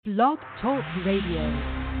Blog Talk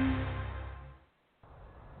Radio.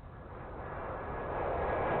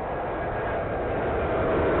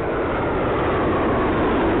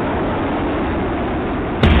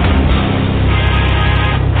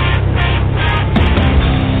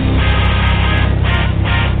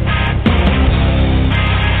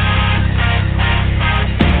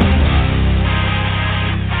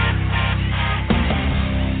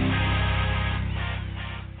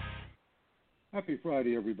 Happy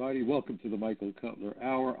Friday, everybody. Welcome to the Michael Cutler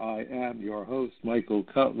Hour. I am your host, Michael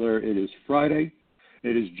Cutler. It is Friday.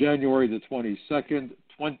 It is January the 22nd,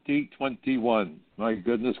 2021. My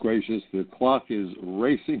goodness gracious, the clock is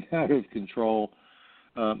racing out of control.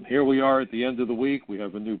 Here we are at the end of the week. We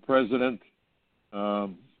have a new president. I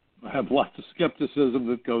have lots of skepticism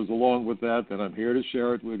that goes along with that, and I'm here to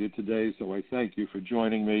share it with you today, so I thank you for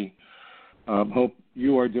joining me. Hope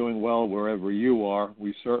you are doing well wherever you are.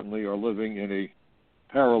 We certainly are living in a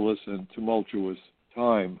perilous and tumultuous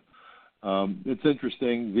time. It's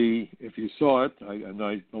interesting, if you saw it, and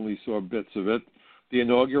I only saw bits of it, the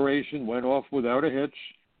inauguration went off without a hitch.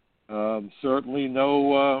 Certainly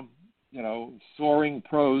no, soaring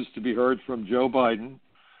prose to be heard from Joe Biden.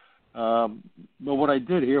 But what I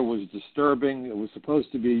did hear was disturbing. It was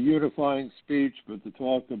supposed to be a unifying speech, but to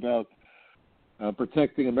talk about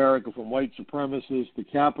protecting America from white supremacists, the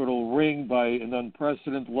Capitol ringed by an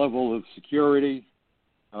unprecedented level of security.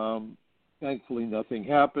 Thankfully, nothing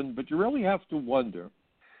happened. But you really have to wonder,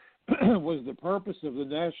 was the purpose of the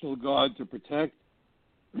National Guard to protect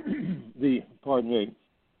to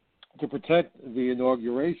protect the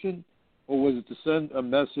inauguration, or was it to send a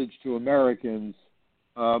message to Americans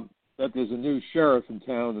that there's a new sheriff in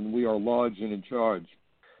town and we are large and in charge?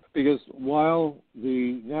 Because while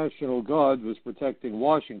the National Guard was protecting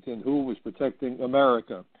Washington, who was protecting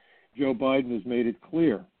America? Joe Biden has made it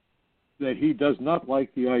clear that he does not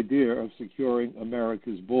like the idea of securing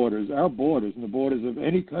America's borders. Our borders and the borders of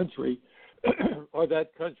any country are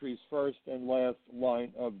that country's first and last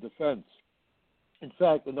line of defense. In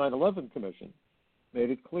fact, the 9/11 Commission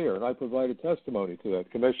made it clear, and I provided testimony to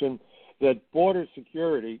that commission, that border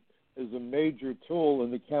security is a major tool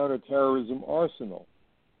in the counterterrorism arsenal.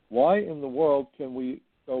 Why in the world can we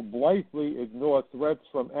so blithely ignore threats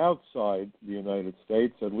from outside the United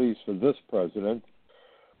States, at least for this president,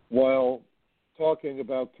 while talking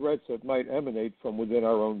about threats that might emanate from within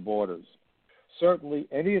our own borders? Certainly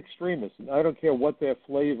any extremist, and I don't care what their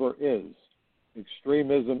flavor is,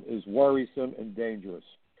 extremism is worrisome and dangerous.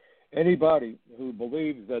 Anybody who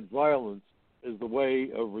believes that violence is the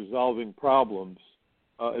way of resolving problems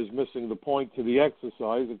is missing the point to the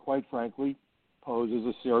exercise, and quite frankly, poses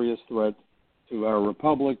a serious threat to our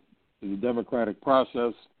republic, to the democratic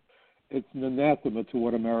process. It's an anathema to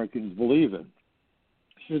what Americans believe in.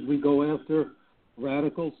 Should we go after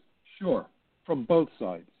radicals? Sure, from both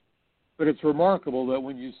sides. But it's remarkable that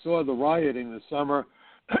when you saw the rioting this summer,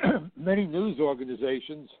 many news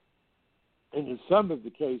organizations, and in some of the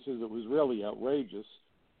cases it was really outrageous,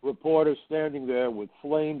 reporters standing there with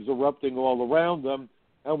flames erupting all around them,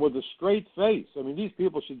 and with a straight face. I mean, these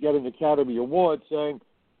people should get an Academy Award saying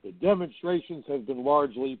the demonstrations have been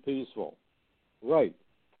largely peaceful. Right.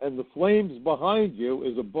 And the flames behind you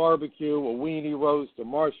is a barbecue, a weenie roast, a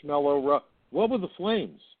marshmallow. What were the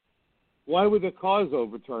flames? Why were the cars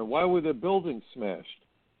overturned? Why were the buildings smashed?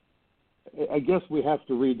 I guess we have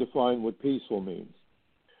to redefine what peaceful means.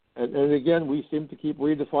 And again, we seem to keep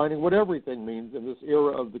redefining what everything means in this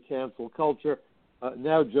era of the cancel culture.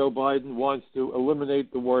 Now Joe Biden wants to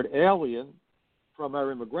eliminate the word alien from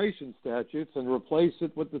our immigration statutes and replace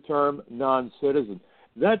it with the term non-citizen.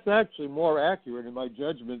 That's actually more accurate, in my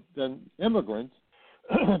judgment, than immigrant,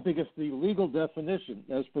 because the legal definition,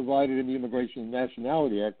 as provided in the Immigration and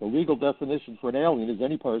Nationality Act, the legal definition for an alien is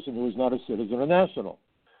any person who is not a citizen or national.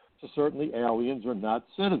 So certainly aliens are not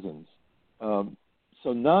citizens.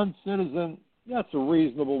 So non-citizen, that's a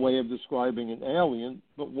reasonable way of describing an alien,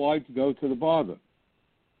 but why go to the bother?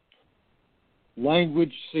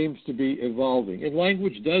 Language seems to be evolving, and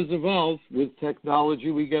language does evolve. With technology,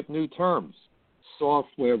 we get new terms,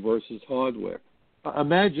 software versus hardware.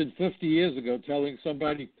 Imagine 50 years ago telling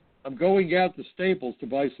somebody, I'm going out to Staples to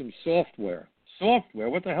buy some software. Software?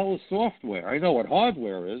 What the hell is software? I know what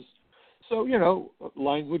hardware is. So,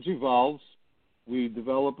 language evolves. We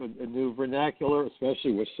develop a new vernacular,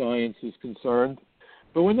 especially where science is concerned.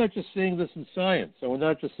 But we're not just seeing this in science, and we're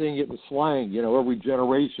not just seeing it in slang. Every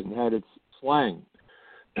generation had its slang.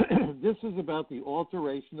 This is about the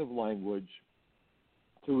alteration of language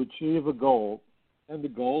to achieve a goal, and the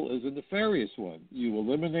goal is a nefarious one. You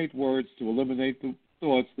eliminate words to eliminate the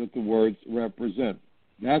thoughts that the words represent.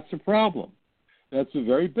 That's a problem. That's a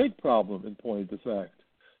very big problem in point of fact.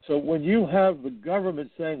 So when you have the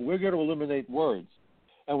government saying we're going to eliminate words,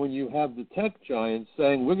 and when you have the tech giants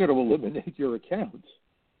saying we're going to eliminate your accounts,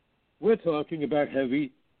 we're talking about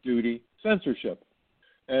heavy-duty censorship.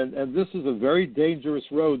 And this is a very dangerous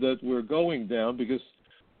road that we're going down, because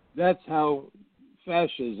that's how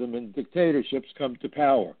fascism and dictatorships come to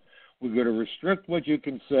power. We're going to restrict what you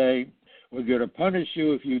can say. We're going to punish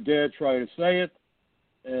you if you dare try to say it.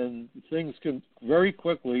 And things can very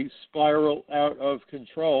quickly spiral out of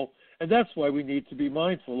control. And that's why we need to be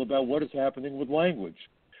mindful about what is happening with language.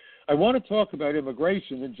 I want to talk about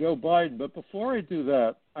immigration and Joe Biden, but before I do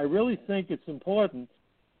that, I really think it's important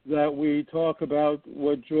that we talk about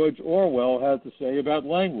what George Orwell had to say about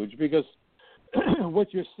language, because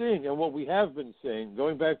what you're seeing and what we have been seeing,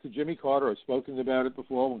 going back to Jimmy Carter, I've spoken about it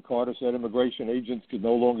before, when Carter said immigration agents could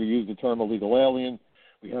no longer use the term illegal alien.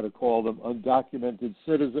 We had to call them undocumented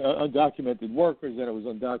citizens, undocumented workers, and it was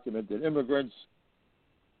undocumented immigrants.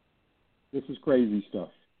 This is crazy stuff.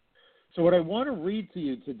 So what I want to read to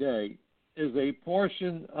you today is a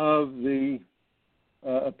portion of the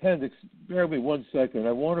appendix. Bear with me 1 second.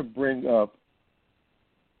 I want to bring up,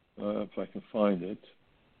 if I can find it,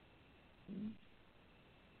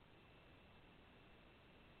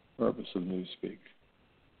 purpose of Newspeak.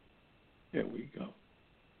 Here we go.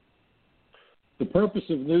 The purpose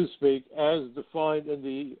of Newspeak, as defined in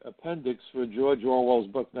the appendix for George Orwell's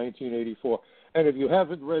book, 1984. And if you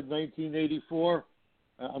haven't read 1984,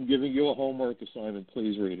 I'm giving you a homework assignment.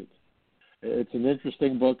 Please read it. It's an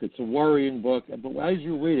interesting book. It's a worrying book. But as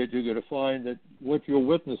you read it, you're going to find that what you're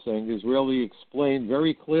witnessing is really explained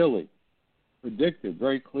very clearly, predicted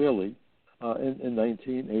very clearly in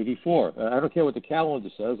 1984. I don't care what the calendar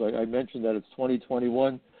says. I mentioned that it's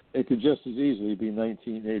 2021. It could just as easily be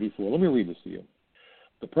 1984. Let me read this to you.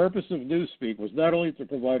 The purpose of Newspeak was not only to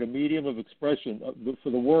provide a medium of expression for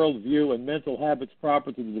the worldview and mental habits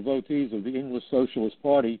proper to the devotees of the English Socialist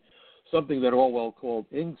Party, something that Orwell called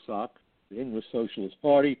INGSOC, the English Socialist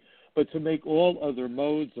Party, but to make all other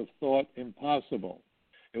modes of thought impossible.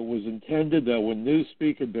 It was intended that when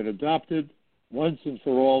Newspeak had been adopted, once and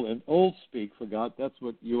for all, and Old Speak forgot. That's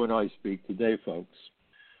what you and I speak today, folks.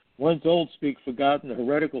 Once Old Speak forgotten,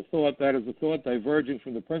 heretical thought, that is, a thought diverging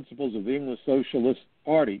from the principles of the English Socialist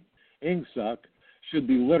Party, INGSOC, should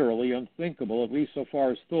be literally unthinkable, at least so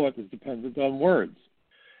far as thought is dependent on words.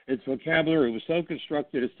 Its vocabulary was so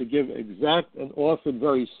constructed as to give exact and often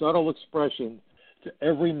very subtle expression to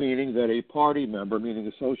every meaning that a party member, meaning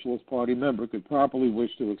a Socialist Party member, could properly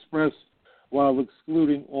wish to express, while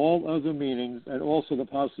excluding all other meanings and also the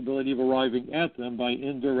possibility of arriving at them by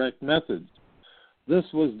indirect methods. This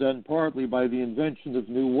was done partly by the invention of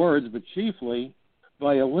new words, but chiefly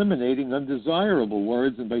by eliminating undesirable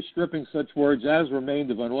words and by stripping such words as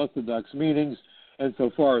remained of unorthodox meanings and,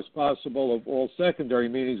 so far as possible, of all secondary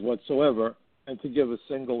meanings whatsoever. And to give a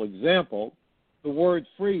single example, the word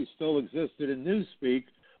free still existed in Newspeak,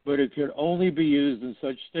 but it could only be used in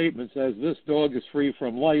such statements as this dog is free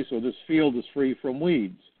from lice or this field is free from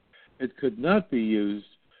weeds. It could not be used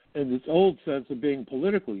in its old sense of being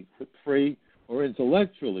politically free or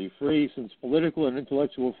intellectually free, since political and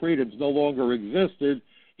intellectual freedoms no longer existed,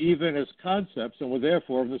 even as concepts, and were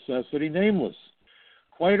therefore of necessity nameless.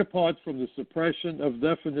 Quite apart from the suppression of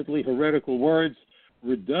definitely heretical words,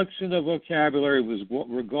 reduction of vocabulary was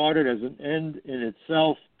regarded as an end in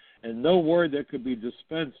itself, and no word that could be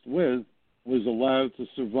dispensed with was allowed to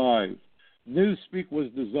survive. Newspeak was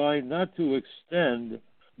designed not to extend,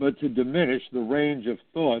 but to diminish the range of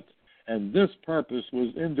thought, and this purpose was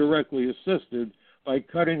indirectly assisted by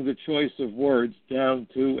cutting the choice of words down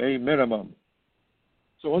to a minimum.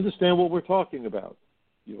 So understand what we're talking about.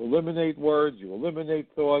 You eliminate words, you eliminate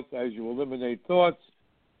thoughts. As you eliminate thoughts,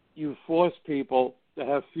 you force people to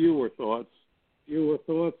have fewer thoughts. Fewer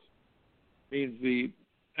thoughts means the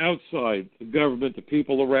outside, the government, the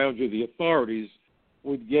people around you, the authorities,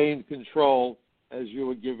 would gain control as you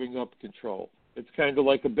were giving up control. It's kind of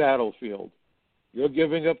like a battlefield. You're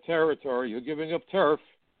giving up territory, you're giving up turf,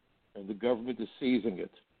 and the government is seizing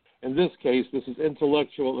it. In this case, this is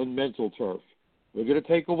intellectual and mental turf. We're going to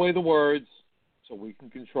take away the words so we can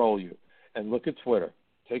control you. And look at Twitter,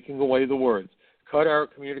 taking away the words. Cut our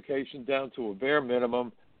communication down to a bare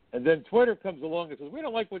minimum. And then Twitter comes along and says, we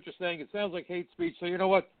don't like what you're saying. It sounds like hate speech. So you know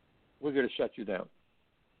what? We're going to shut you down.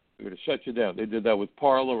 We're going to shut you down. They did that with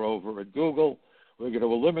Parler over at Google. We're going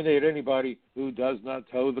to eliminate anybody who does not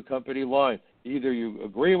toe the company line. Either you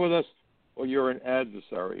agree with us or you're an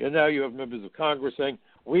adversary. And now you have members of Congress saying,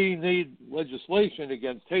 we need legislation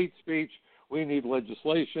against hate speech. We need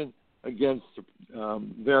legislation against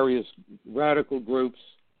various radical groups.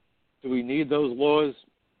 Do we need those laws?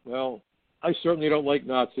 Well, I certainly don't like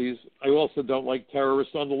Nazis. I also don't like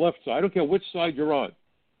terrorists on the left side. I don't care which side you're on.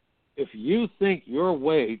 If you think your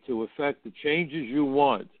way to effect the changes you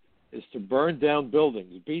want is to burn down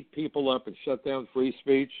buildings, beat people up, and shut down free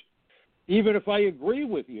speech, even if I agree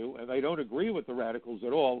with you, and I don't agree with the radicals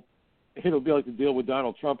at all, it'll be like the deal with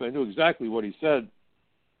Donald Trump. I knew exactly what he said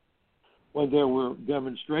when there were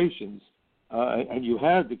demonstrations, and you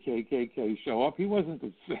had the KKK show up. He wasn't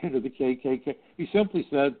a fan of the KKK. He simply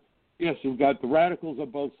said, yes, you've got the radicals on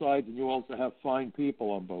both sides, and you also have fine people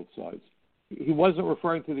on both sides. He wasn't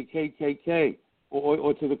referring to the KKK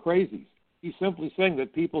or to the crazies. He's simply saying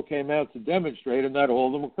that people came out to demonstrate, and not all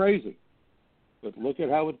of them were crazy. But look at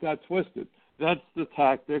how it got twisted. That's the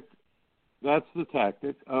tactic. That's the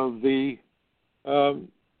tactic of the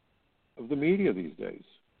media these days.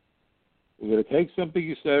 We're going to take something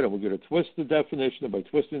you said, and we're going to twist the definition, and by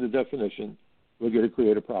twisting the definition, we're going to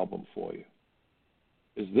create a problem for you.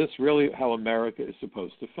 Is this really how America is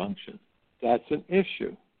supposed to function? That's an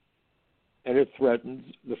issue. And it threatens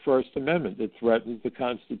the First Amendment. It threatens the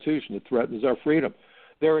Constitution. It threatens our freedom.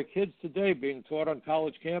 There are kids today being taught on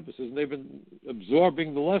college campuses, and they've been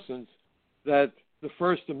absorbing the lessons that the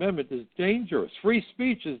First Amendment is dangerous. Free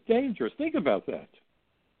speech is dangerous. Think about that.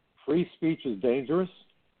 Free speech is dangerous.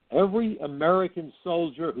 Every American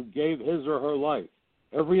soldier who gave his or her life,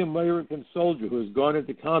 every American soldier who has gone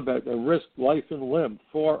into combat and risked life and limb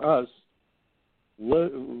for us,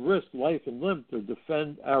 risked life and limb to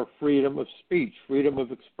defend our freedom of speech, freedom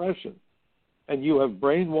of expression. And you have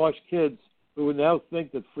brainwashed kids who now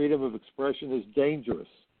think that freedom of expression is dangerous.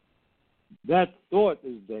 That thought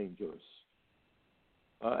is dangerous.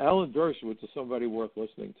 Alan Dershowitz is somebody worth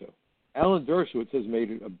listening to. Alan Dershowitz has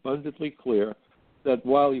made it abundantly clear that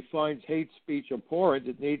while he finds hate speech abhorrent,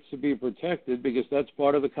 it needs to be protected because that's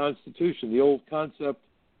part of the Constitution. The old concept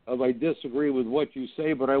of I disagree with what you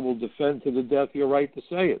say, but I will defend to the death your right to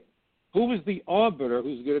say it. Who is the arbiter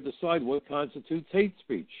who's going to decide what constitutes hate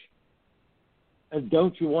speech? And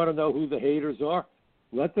don't you want to know who the haters are?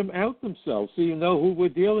 Let them out themselves so you know who we're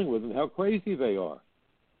dealing with and how crazy they are.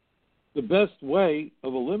 The best way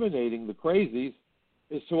of eliminating the crazies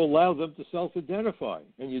is to allow them to self-identify,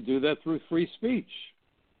 and you do that through free speech.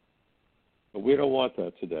 But we don't want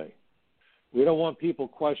that today. We don't want people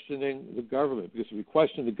questioning the government, because if we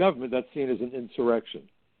question the government, that's seen as an insurrection.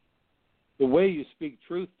 The way you speak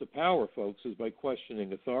truth to power, folks, is by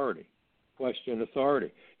questioning authority. Question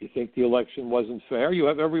authority. You think the election wasn't fair? You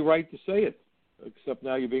have every right to say it, except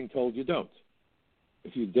now you're being told you don't.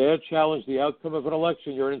 If you dare challenge the outcome of an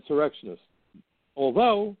election, you're an insurrectionist.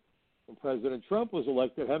 Although, when President Trump was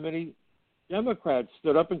elected, how many Democrats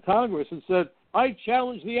stood up in Congress and said, I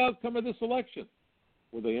challenge the outcome of this election?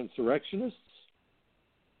 Were they insurrectionists?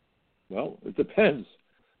 Well, it depends.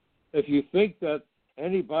 If you think that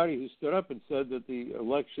anybody who stood up and said that the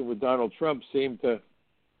election with Donald Trump seemed to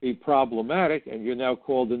be problematic and you're now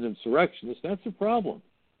called an insurrectionist, that's a problem.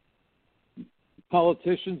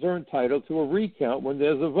 Politicians are entitled to a recount when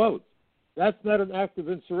there's a vote. That's not an act of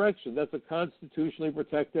insurrection. That's a constitutionally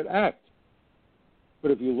protected act.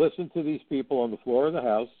 But if you listen to these people on the floor of the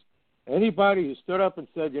House, anybody who stood up and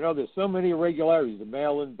said, you know, there's so many irregularities, the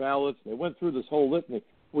mail-in ballots, they went through this whole litany,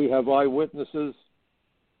 we have eyewitnesses,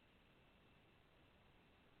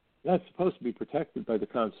 that's supposed to be protected by the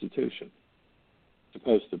Constitution. It's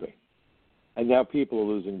supposed to be. And now people are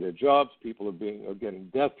losing their jobs, people are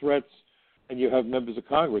getting death threats, and you have members of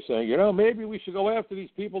Congress saying, you know, maybe we should go after these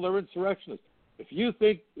people, they're insurrectionists. If you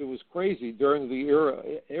think it was crazy during the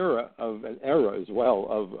era as well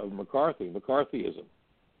of McCarthyism,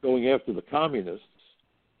 going after the communists,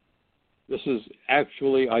 this is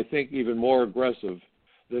actually, I think, even more aggressive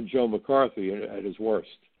than Joe McCarthy at his worst.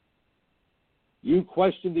 You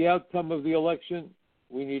question the outcome of the election,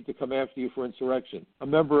 we need to come after you for insurrection. A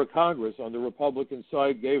member of Congress on the Republican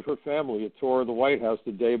side gave her family a tour of the White House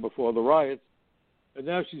the day before the riots, and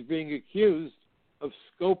now she's being accused of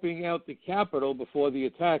scoping out the Capitol before the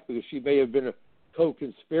attack because she may have been a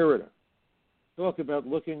co-conspirator. Talk about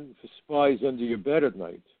looking for spies under your bed at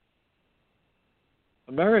night.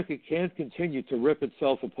 America can't continue to rip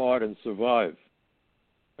itself apart and survive.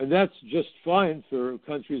 And that's just fine for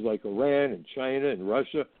countries like Iran and China and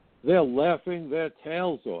Russia. They're laughing their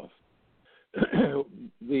tails off.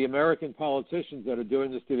 The American politicians that are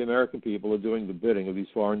doing this to the American people are doing the bidding of these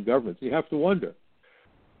foreign governments. You have to wonder,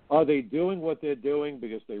 are they doing what they're doing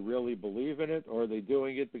because they really believe in it, or are they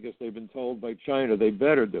doing it because they've been told by China they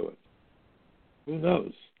better do it? Who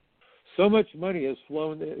knows? So much money has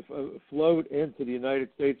flowed into the United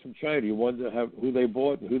States from China. You wonder who they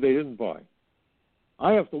bought and who they didn't buy.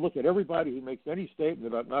 I have to look at everybody who makes any statement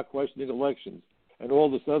about not questioning elections and all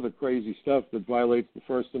this other crazy stuff that violates the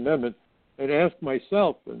First Amendment and ask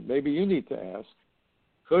myself, and maybe you need to ask,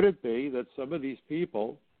 could it be that some of these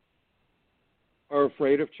people are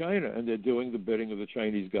afraid of China and they're doing the bidding of the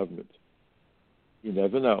Chinese government? You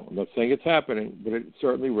never know. I'm not saying it's happening, but it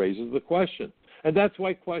certainly raises the question. And that's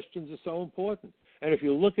why questions are so important. And if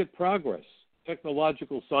you look at progress,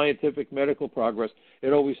 technological, scientific, medical progress,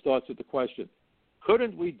 it always starts with the question,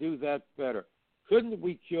 couldn't we do that better? Couldn't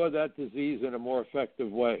we cure that disease in a more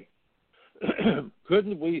effective way?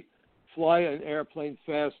 Couldn't we fly an airplane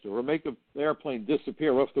faster or make an airplane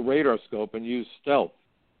disappear off the radar scope and use stealth?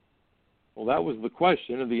 Well, that was the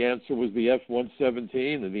question, and the answer was the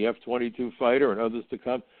F-117 and the F-22 fighter and others to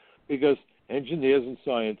come, because engineers and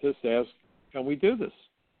scientists asked, can we do this?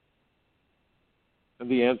 And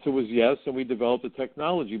the answer was yes, and we developed the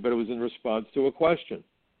technology, but it was in response to a question.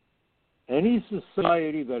 Any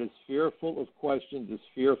society that is fearful of questions is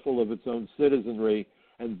fearful of its own citizenry,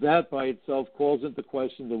 and that by itself calls into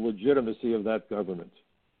question the legitimacy of that government.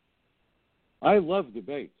 I love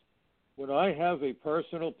debate. When I have a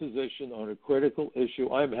personal position on a critical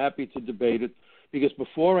issue, I'm happy to debate it, because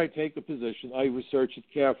before I take a position, I research it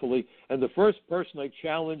carefully, and the first person I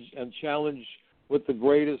challenge with the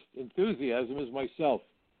greatest enthusiasm is myself.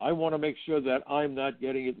 I want to make sure that I'm not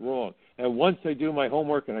getting it wrong. And once I do my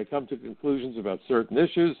homework and I come to conclusions about certain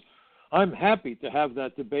issues, I'm happy to have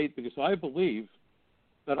that debate, because I believe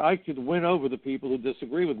that I could win over the people who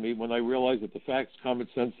disagree with me when I realize that the facts, common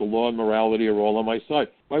sense, the law, and morality are all on my side.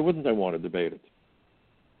 Why wouldn't I want to debate it?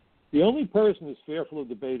 The only person who's fearful of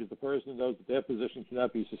debate is the person who knows that their position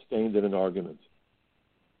cannot be sustained in an argument.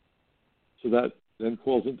 So that then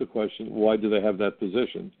calls into question, why do they have that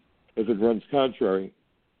position if it runs contrary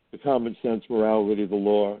to common sense, morality, the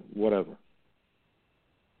law, whatever?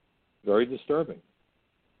 Very disturbing.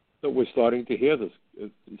 So we're starting to hear this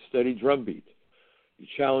steady drumbeat. You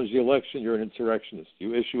challenge the election, you're an insurrectionist.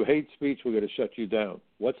 You issue hate speech, we're going to shut you down.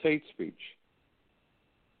 What's hate speech?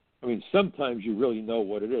 I mean, sometimes you really know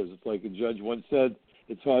what it is. It's like a judge once said,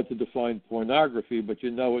 it's hard to define pornography, but you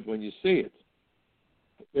know it when you see it.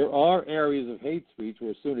 There are areas of hate speech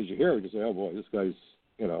where as soon as you hear it, you say, oh boy, this guy's,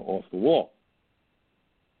 off the wall.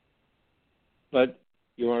 But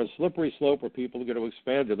you're on a slippery slope where people are going to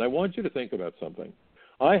expand it. And I want you to think about something.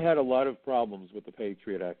 I had a lot of problems with the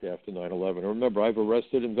Patriot Act after 9/11. And remember, I've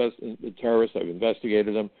arrested terrorists. I've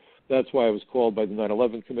investigated them. That's why I was called by the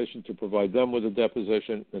 9/11 Commission to provide them with a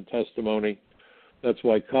deposition and testimony. That's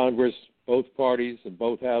why Congress, both parties and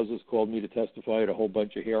both houses, called me to testify at a whole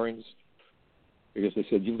bunch of hearings, because they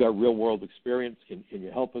said, you've got real-world experience. Can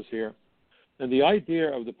you help us here? And the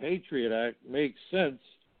idea of the Patriot Act makes sense,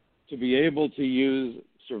 to be able to use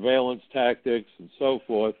surveillance tactics and so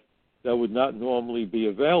forth that would not normally be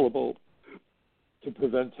available to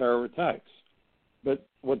prevent terror attacks. But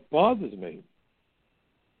what bothers me,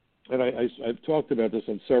 and I've talked about this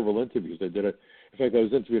on several interviews I did. In fact, I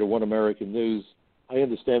was interviewed at One American News. I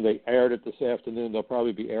understand they aired it this afternoon. They'll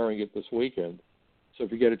probably be airing it this weekend. So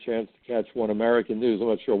if you get a chance to catch One American News, I'm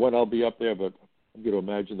not sure when I'll be up there, but I'm going to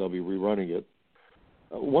imagine they'll be rerunning it.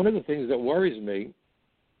 One of the things that worries me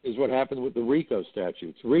is what happened with the RICO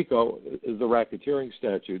statutes. RICO is the racketeering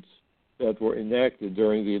statutes that were enacted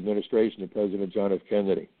during the administration of President John F.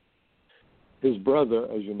 Kennedy. His brother,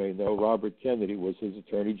 as you may know, Robert Kennedy, was his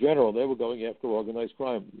attorney general. They were going after organized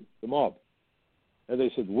crime, the mob. And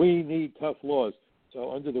they said, we need tough laws.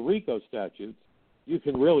 So under the RICO statutes, you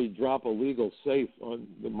can really drop a legal safe on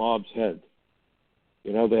the mob's head.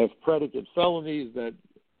 They have predicate felonies that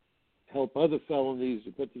help other felonies.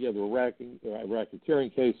 You put together a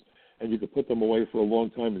racketeering case, and you could put them away for a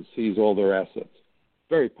long time and seize all their assets.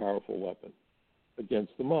 Very powerful weapon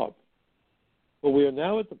against the mob. But we are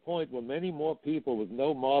now at the point where many more people with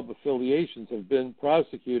no mob affiliations have been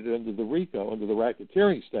prosecuted under the RICO, under the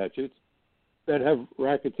racketeering statutes, that have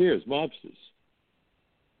racketeers, mobsters.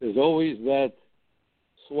 There's always that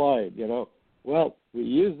slide, Well, we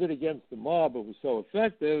used it against the mob. It was so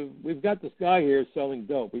effective. We've got this guy here selling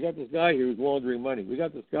dope. We got this guy here who's laundering money. We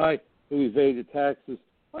got this guy who evaded taxes.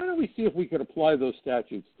 Why don't we see if we could apply those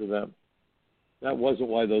statutes to them? That wasn't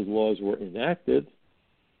why those laws were enacted.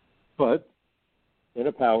 But in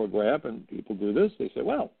a power grab, and people do this, they say,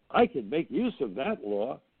 well, I can make use of that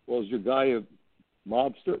law. Well, is your guy a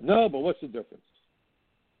mobster? No, but what's the difference?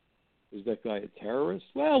 Is that guy a terrorist?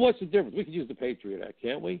 Well, what's the difference? We could use the Patriot Act,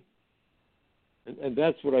 can't we? And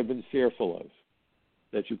that's what I've been fearful of,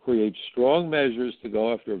 that you create strong measures to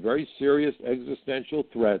go after a very serious existential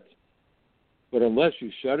threat, but unless you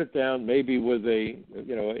shut it down, maybe with a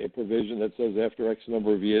provision that says after X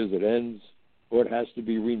number of years it ends, or it has to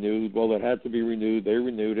be renewed. Well, it had to be renewed. They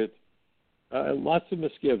renewed it. Lots of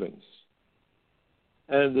misgivings.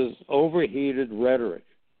 And there's overheated rhetoric.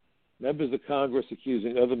 Members of Congress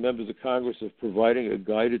accusing other members of Congress of providing a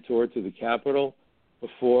guided tour to the Capitol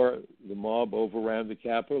before the mob overran the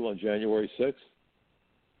Capitol on January 6th.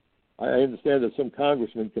 I understand that some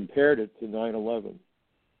congressmen compared it to 9/11.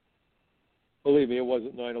 Believe me, it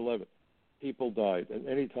wasn't 9/11. People died. And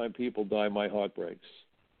anytime people die, my heart breaks.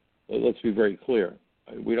 Let's be very clear.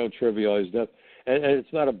 We don't trivialize death. And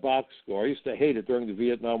it's not a box score. I used to hate it during the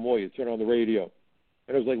Vietnam War. You turn on the radio,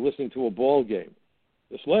 and it was like listening to a ball game.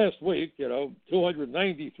 This last week,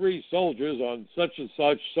 293 soldiers on such and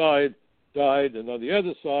such side died, and on the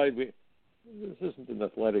other side, this isn't an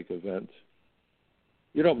athletic event.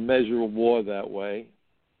 You don't measure a war that way.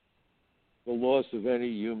 The loss of any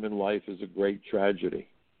human life is a great tragedy.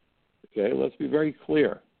 Okay, let's be very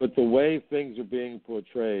clear. But the way things are being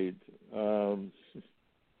portrayed,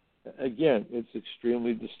 again, it's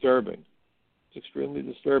extremely disturbing. It's extremely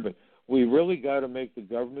disturbing. We really got to make the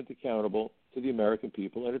government accountable to the American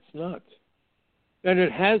people, and it's not. And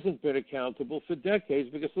it hasn't been accountable for decades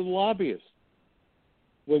because of the lobbyists.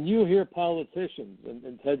 When you hear politicians,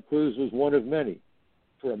 and Ted Cruz was one of many,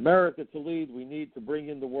 for America to lead, we need to bring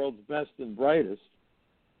in the world's best and brightest.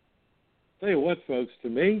 Tell you what, folks, to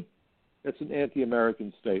me, that's an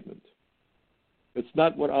anti-American statement. It's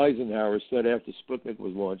not what Eisenhower said after Sputnik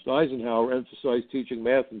was launched. Eisenhower emphasized teaching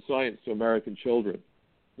math and science to American children,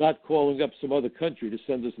 not calling up some other country to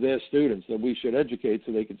send us their students that we should educate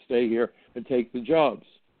so they can stay here and take the jobs.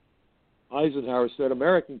 Eisenhower said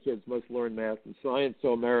American kids must learn math and science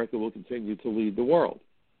so America will continue to lead the world.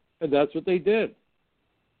 And that's what they did.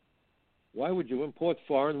 Why would you import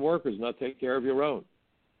foreign workers, not take care of your own?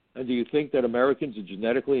 And do you think that Americans are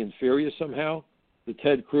genetically inferior somehow? The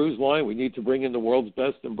Ted Cruz line, we need to bring in the world's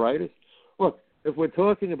best and brightest? Look, if we're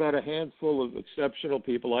talking about a handful of exceptional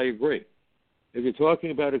people, I agree. If you're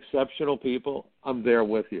talking about exceptional people, I'm there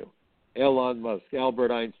with you. Elon Musk,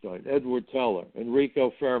 Albert Einstein, Edward Teller,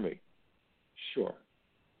 Enrico Fermi. Sure.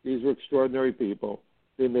 These were extraordinary people.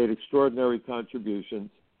 They made extraordinary contributions.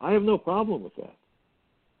 I have no problem with that.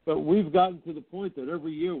 But we've gotten to the point that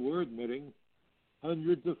every year we're admitting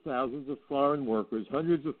hundreds of thousands of foreign workers,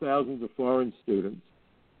 hundreds of thousands of foreign students.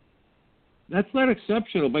 That's not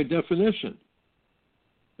exceptional by definition.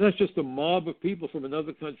 That's just a mob of people from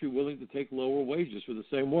another country willing to take lower wages for the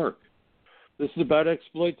same work. This is about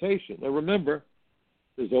exploitation. Now remember,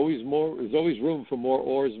 there's always room for more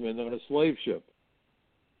oarsmen on a slave ship.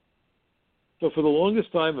 So for the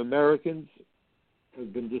longest time, Americans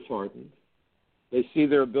have been disheartened. They see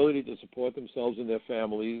their ability to support themselves and their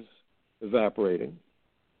families evaporating.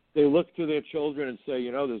 They look to their children and say,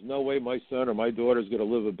 there's no way my son or my daughter is going to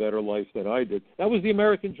live a better life than I did. That was the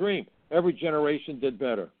American dream. Every generation did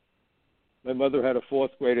better. My mother had a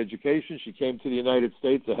fourth-grade education. She came to the United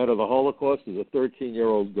States ahead of the Holocaust as a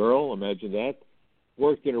 13-year-old girl. Imagine that.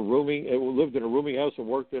 Lived in a rooming house and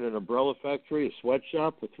worked in an umbrella factory, a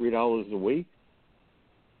sweatshop for $3 a week.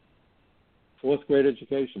 Fourth-grade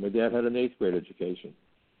education. My dad had an eighth-grade education.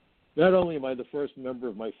 Not only am I the first member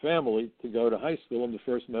of my family to go to high school, I'm the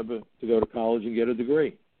first member to go to college and get a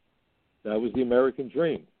degree. That was the American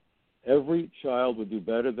dream. Every child would do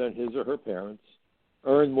better than his or her parents,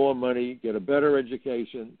 earn more money, get a better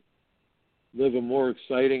education, live a more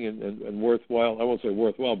exciting and worthwhile, I won't say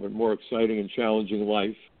worthwhile, but more exciting and challenging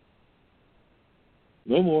life.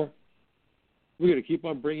 No more. We're going to keep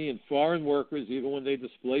on bringing in foreign workers even when they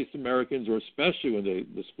displace Americans, or especially when they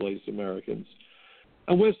displace Americans.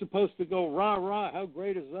 And we're supposed to go, rah, rah, how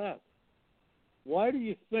great is that? Why do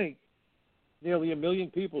you think nearly 1 million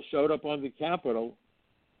people showed up on the Capitol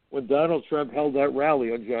when Donald Trump held that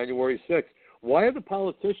rally on January 6th? Why are the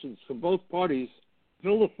politicians from both parties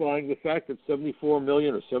vilifying the fact that 74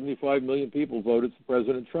 million or 75 million people voted for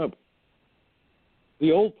President Trump?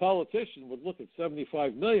 The old politician would look at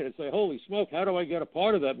 75 million and say, holy smoke, how do I get a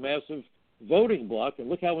part of that massive voting bloc? And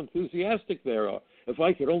look how enthusiastic they are. If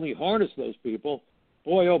I could only harness those people,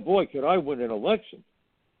 boy, oh boy, could I win an election.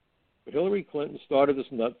 But Hillary Clinton started this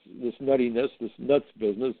nuttiness, this nuts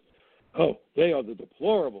business. Oh, they are the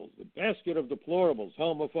deplorables, the basket of deplorables,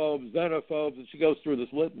 homophobes, xenophobes, and she goes through this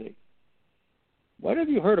litany. When have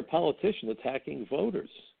you heard a politician attacking voters?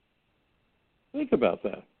 Think about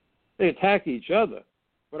that. They attack each other.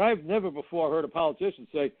 But I've never before heard a politician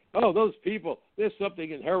say, oh, those people, there's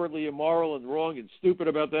something inherently immoral and wrong and stupid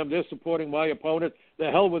about them. They're supporting my opponent. The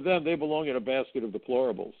hell with them. They belong in a basket of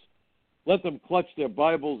deplorables. Let them clutch their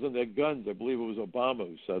Bibles and their guns. I believe it was Obama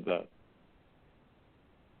who said that.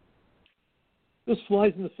 This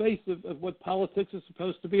flies in the face of what politics is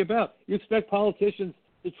supposed to be about. You expect politicians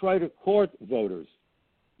to try to court voters.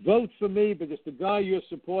 Vote for me because the guy you're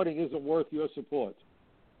supporting isn't worth your support.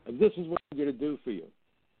 And this is what I'm going to do for you.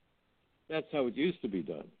 That's how it used to be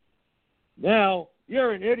done. Now,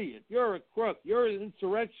 you're an idiot. You're a crook. You're an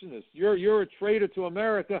insurrectionist. You're a traitor to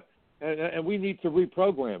America, and we need to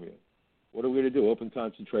reprogram you. What are we going to do, open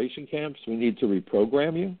concentration camps? We need to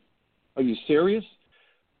reprogram you? Are you serious?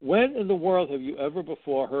 When in the world have you ever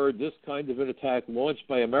before heard this kind of an attack launched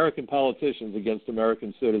by American politicians against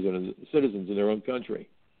American citizens in their own country?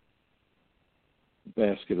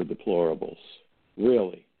 Basket of deplorables.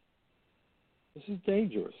 Really. This is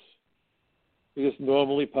dangerous. Because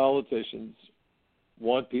normally politicians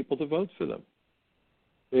want people to vote for them.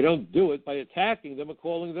 They don't do it by attacking them or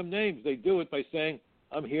calling them names. They do it by saying,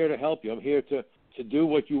 I'm here to help you. I'm here to do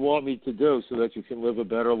what you want me to do so that you can live a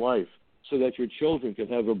better life, so that your children can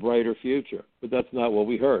have a brighter future. But that's not what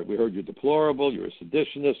we heard. We heard you're deplorable, you're a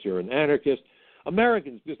seditionist, you're an anarchist.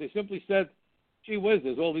 Americans, because they simply said, gee whiz,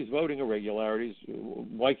 there's all these voting irregularities.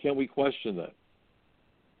 Why can't we question that?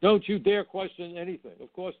 Don't you dare question anything.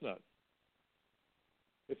 Of course not.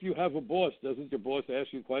 If you have a boss, doesn't your boss ask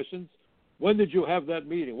you questions? When did you have that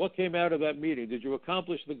meeting? What came out of that meeting? Did you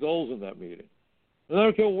accomplish the goals in that meeting? And I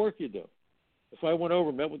don't care what work you do. If I went over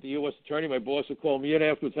and met with the U.S. attorney, my boss would call me in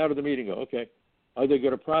afterwards. How did the meeting go? Okay. Are they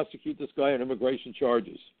going to prosecute this guy on immigration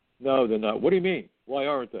charges? No, they're not. What do you mean? Why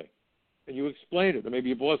aren't they? And you explain it. Or maybe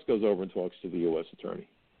your boss goes over and talks to the U.S. attorney.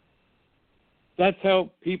 That's how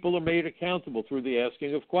people are made accountable, through the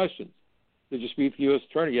asking of questions. Did you speak to the U.S.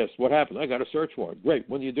 attorney? Yes. What happened? I got a search warrant. Great.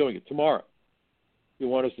 When are you doing it? Tomorrow. You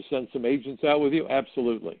want us to send some agents out with you?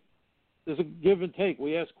 Absolutely. There's a give and take.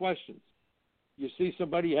 We ask questions. You see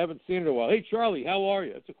somebody you haven't seen in a while. Hey, Charlie, how are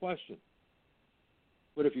you? It's a question.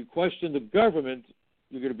 But if you question the government,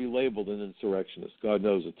 you're going to be labeled an insurrectionist. God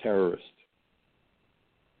knows, a terrorist.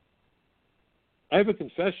 I have a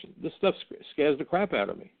confession. This stuff scares the crap out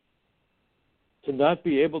of me. To not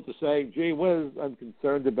be able to say, gee whiz, I'm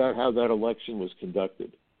concerned about how that election was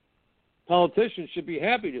conducted. Politicians should be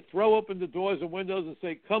happy to throw open the doors and windows and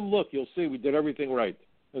say, come look, you'll see we did everything right.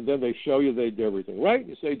 And then they show you they did everything right.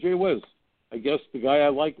 You say, gee whiz, I guess the guy I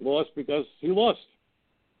liked lost because he lost.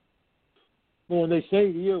 But when they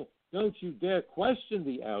say to you, don't you dare question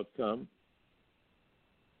the outcome,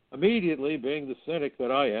 immediately, being the cynic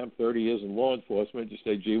that I am, 30 years in law enforcement, you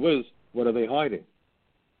say, gee whiz, what are they hiding?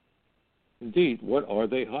 Indeed, what are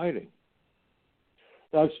they hiding?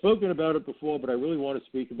 Now, I've spoken about it before, but I really want to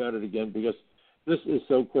speak about it again because this is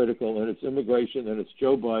so critical, and it's immigration, and it's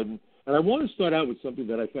Joe Biden. And I want to start out with something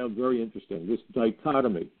that I found very interesting, this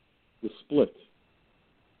dichotomy, the split.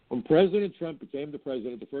 When President Trump became the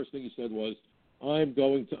president, the first thing he said was, I'm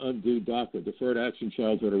going to undo DACA, Deferred Action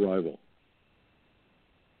Childhood Arrival.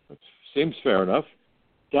 That seems fair enough.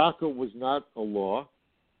 DACA was not a law.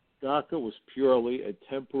 DACA was purely a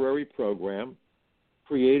temporary program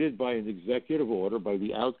created by an executive order by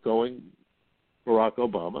the outgoing Barack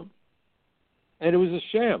Obama. And it was a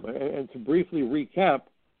sham. And to briefly recap,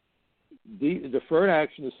 the deferred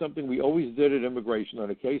action is something we always did at immigration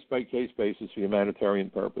on a case-by-case basis for humanitarian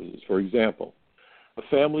purposes. For example, a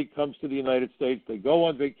family comes to the United States, they go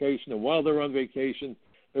on vacation, and while they're on vacation,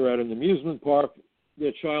 they're at an amusement park,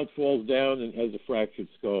 their child falls down and has a fractured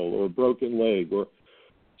skull or a broken leg or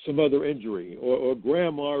some other injury, or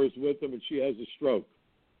grandma is with them and she has a stroke.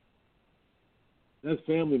 That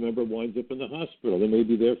family member winds up in the hospital. They may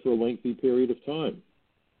be there for a lengthy period of time.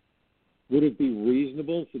 Would it be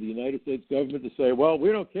reasonable for the United States government to say, well,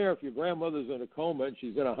 we don't care if your grandmother's in a coma and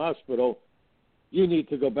she's in a hospital, you need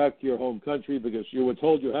to go back to your home country because you were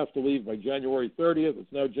told you have to leave by January 30th.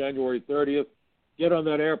 It's now January 30th. Get on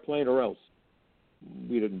that airplane or else.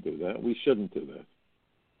 We didn't do that. We shouldn't do that.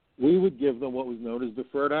 We would give them what was known as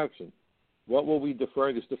deferred action. What were we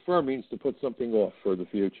deferring? Because defer means to put something off for the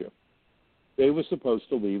future. They were supposed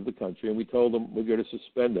to leave the country, and we told them we're going to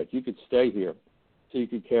suspend that. You could stay here so you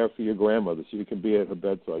could care for your grandmother, so you can be at her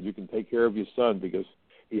bedside. You can take care of your son because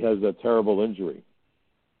he has that terrible injury.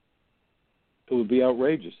 It would be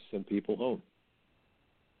outrageous to send people home.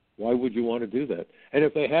 Why would you want to do that? And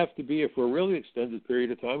if they have to be here for a really extended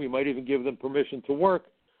period of time, we might even give them permission to work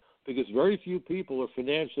because very few people are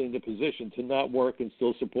financially in the position to not work and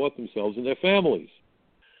still support themselves and their families.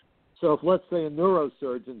 So if, let's say, a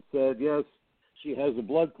neurosurgeon said, yes, she has a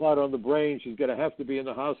blood clot on the brain, she's going to have to be in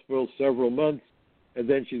the hospital several months, and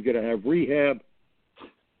then she's going to have rehab,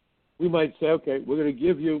 we might say, okay, we're going to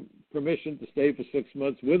give you permission to stay for 6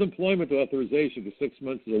 months with employment authorization, because 6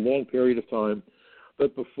 months is a long period of time.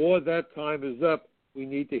 But before that time is up, we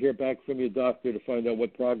need to hear back from your doctor to find out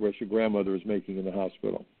what progress your grandmother is making in the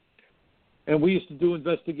hospital. And we used to do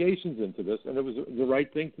investigations into this, and it was the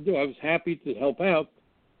right thing to do. I was happy to help out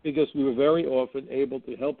because we were very often able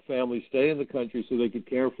to help families stay in the country so they could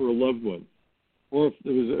care for a loved one. Or if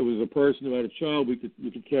it was a person who had a child, we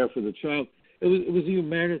could care for the child. It was a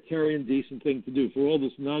humanitarian, decent thing to do. For all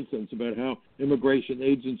this nonsense about how immigration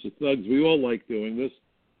agents are thugs, we all like doing this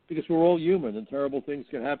because we're all human and terrible things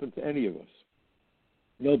can happen to any of us.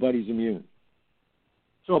 Nobody's immune.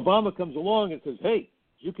 So Obama comes along and says, hey,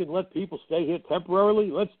 you can let people stay here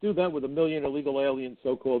temporarily. Let's do that with 1 million illegal alien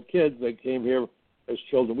so-called kids that came here as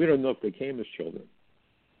children. We don't know if they came as children.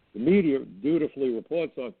 The media dutifully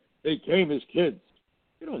reports on they came as kids.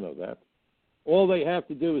 You don't know that. All they have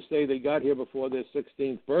to do is say they got here before their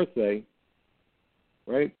 16th birthday,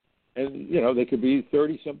 right? And, they could be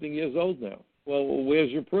 30-something years old now. Well,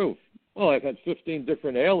 where's your proof? Well, I've had 15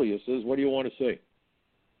 different aliases. What do you want to see?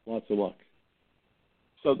 Lots of luck.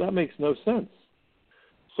 So that makes no sense.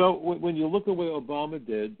 So when you look at what Obama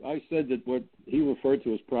did, I said that what he referred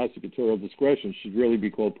to as prosecutorial discretion should really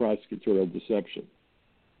be called prosecutorial deception.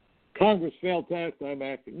 Congress failed to act, I'm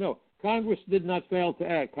acting. No, Congress did not fail to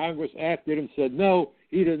act. Congress acted and said no.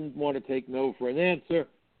 He didn't want to take no for an answer,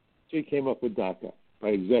 so he came up with DACA by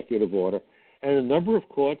executive order. And a number of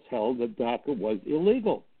courts held that DACA was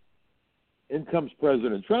illegal. In comes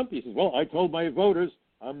President Trump. He says, well, I told my voters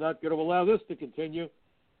I'm not going to allow this to continue.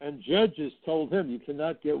 And judges told him you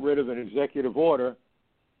cannot get rid of an executive order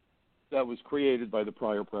that was created by the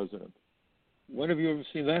prior president. When have you ever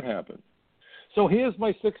seen that happen? So here's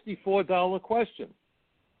my $64 question.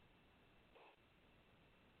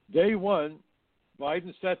 Day one,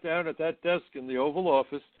 Biden sat down at that desk in the Oval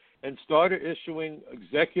Office and started issuing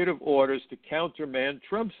executive orders to countermand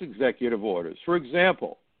Trump's executive orders. For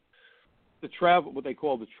example, what they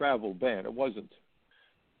call the travel ban. It wasn't.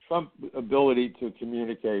 Trump's ability to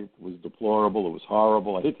communicate was deplorable. It was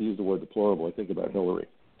horrible. I hate to use the word deplorable. I think about Hillary.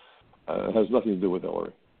 It has nothing to do with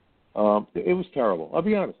Hillary. It was terrible. I'll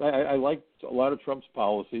be honest. I liked a lot of Trump's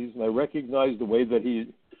policies, and I recognize the way that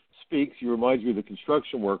he speaks. He reminds me of the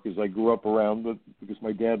construction workers I grew up around because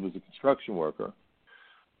my dad was a construction worker.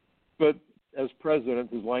 But as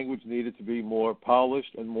president, his language needed to be more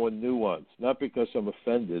polished and more nuanced, not because I'm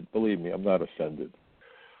offended. Believe me, I'm not offended.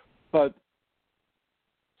 But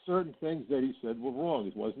certain things that he said were wrong.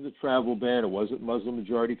 It wasn't a travel ban. It wasn't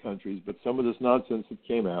Muslim-majority countries, but some of this nonsense that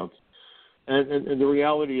came out. And the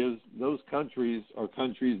reality is those countries are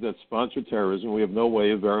countries that sponsor terrorism. We have no way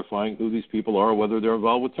of verifying who these people are or whether they're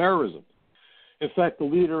involved with terrorism. In fact, the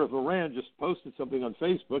leader of Iran just posted something on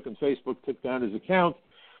Facebook, and Facebook took down his account,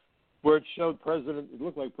 where it showed it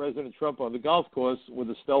looked like President Trump on the golf course with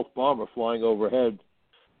a stealth bomber flying overhead.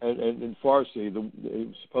 And in Farsi, it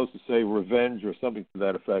was supposed to say revenge or something to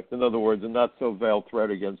that effect. In other words, a not-so-veiled threat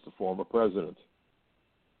against the former president.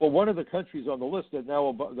 Well, one of the countries on the list that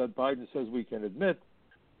Biden says we can admit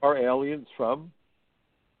are aliens from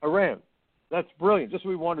Iran. That's brilliant. Just what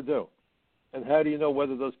we want to do. And how do you know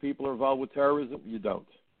whether those people are involved with terrorism? You don't.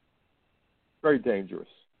 Very dangerous.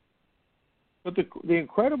 But the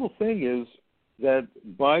incredible thing is that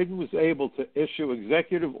Biden was able to issue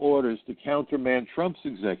executive orders to countermand Trump's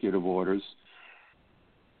executive orders.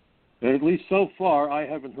 And at least so far, I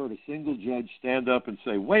haven't heard a single judge stand up and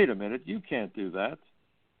say, wait a minute, you can't do that.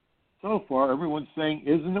 So far, everyone's saying,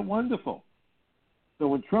 isn't it wonderful? So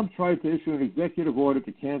when Trump tried to issue an executive order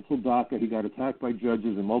to cancel DACA, he got attacked by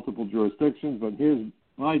judges in multiple jurisdictions. But here's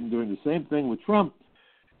Biden doing the same thing with Trump.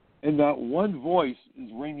 And not one voice is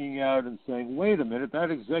ringing out and saying, wait a minute, that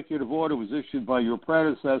executive order was issued by your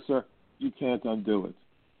predecessor. You can't undo it.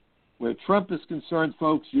 Where Trump is concerned,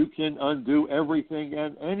 folks, you can undo everything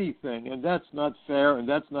and anything. And that's not fair, and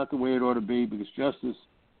that's not the way it ought to be, because justice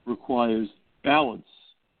requires balance,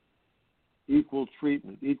 equal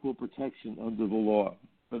treatment, equal protection under the law,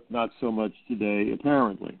 but not so much today,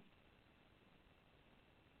 apparently.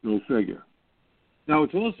 Go figure. Now,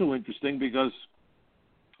 it's also interesting because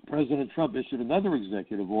President Trump issued another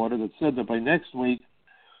executive order that said that by next week,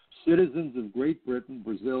 citizens of Great Britain,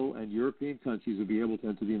 Brazil, and European countries will be able to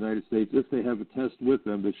enter the United States if they have a test with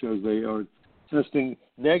them that shows they are testing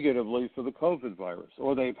negatively for the COVID virus,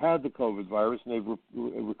 or they've had the COVID virus and they've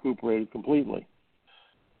recuperated completely.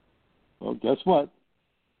 Well, guess what?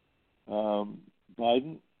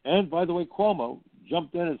 Biden, and by the way, Cuomo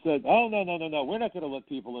jumped in and said, oh, no, we're not going to let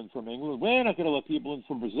people in from England. We're not going to let people in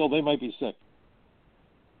from Brazil. They might be sick.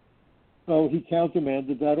 So he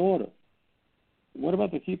countermanded that order. What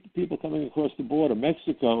about the people coming across the border?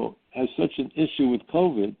 Mexico has such an issue with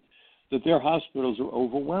COVID that their hospitals are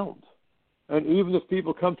overwhelmed. And even if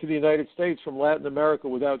people come to the United States from Latin America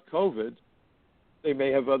without COVID, they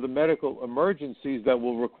may have other medical emergencies that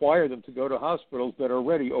will require them to go to hospitals that are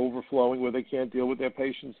already overflowing where they can't deal with their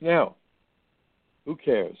patients now. Who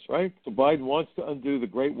cares, right? So Biden wants to undo the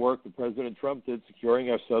great work that President Trump did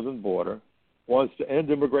securing our southern border, wants to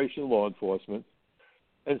end immigration law enforcement,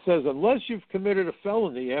 and says unless you've committed a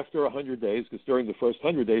felony after 100 days, because during the first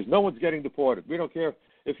 100 days, no one's getting deported. We don't care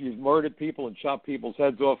if you've murdered people and chopped people's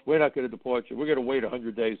heads off. We're not going to deport you. We're going to wait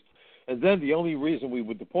 100 days. And then the only reason we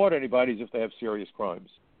would deport anybody is if they have serious crimes.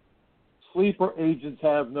 Sleeper agents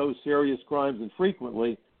have no serious crimes, and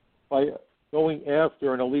frequently, by going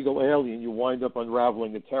after an illegal alien, you wind up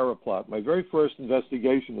unraveling a terror plot. My very first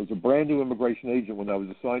investigation as a brand new immigration agent when I was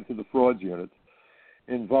assigned to the frauds unit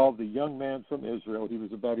involved a young man from Israel. He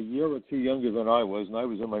was about a year or two younger than I was, and I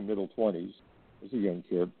was in my middle 20s. I was a young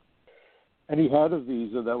kid. And he had a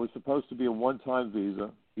visa that was supposed to be a one-time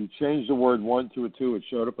visa. He changed the word 1 to a 2. It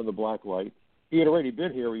showed up in the black light. He had already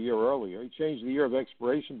been here a year earlier. He changed the year of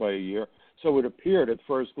expiration by a year, so it appeared at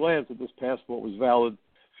first glance that this passport was valid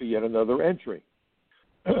for yet another entry.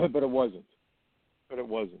 But it wasn't.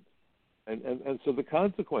 And so the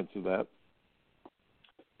consequence of that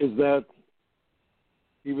is that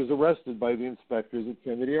he was arrested by the inspectors at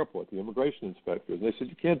Kennedy Airport, the immigration inspectors. And they said,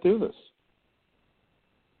 you can't do this.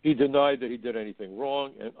 He denied that he did anything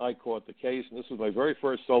wrong, and I caught the case. And this was my very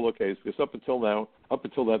first solo case, because up until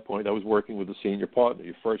that point, I was working with a senior partner.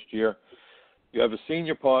 Your first year, you have a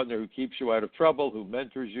senior partner who keeps you out of trouble, who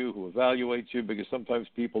mentors you, who evaluates you, because sometimes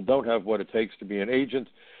people don't have what it takes to be an agent.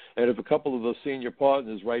 And if a couple of those senior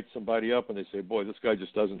partners write somebody up and they say, boy, this guy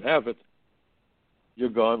just doesn't have it, you're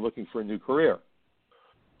gone looking for a new career.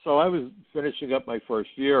 So I was finishing up my first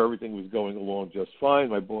year. Everything was going along just fine.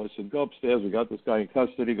 My boss said, go upstairs. We got this guy in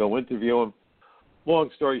custody. Go interview him. Long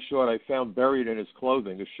story short, I found buried in his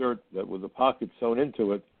clothing a shirt that with a pocket sewn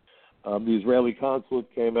into it. The Israeli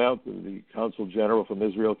consulate came out. The consul general from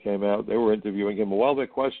Israel came out. They were interviewing him. And while they're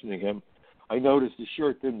questioning him, I noticed the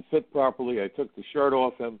shirt didn't fit properly. I took the shirt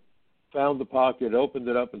off him, found the pocket, opened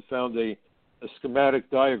it up, and found a schematic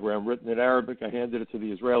diagram written in Arabic. I handed it to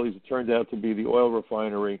the Israelis. It turned out to be the oil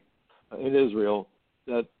refinery in Israel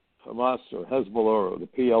that Hamas or Hezbollah or the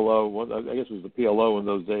PLO, I guess it was the PLO in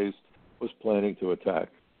those days, was planning to attack.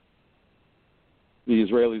 The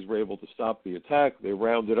Israelis were able to stop the attack. They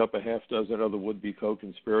rounded up a half dozen other would-be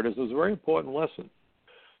co-conspirators. It was a very important lesson.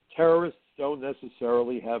 Terrorists don't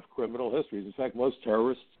necessarily have criminal histories. In fact, most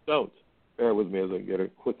terrorists don't. Bear with me as I get a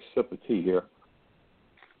quick sip of tea here.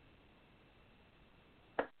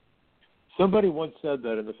 Somebody once said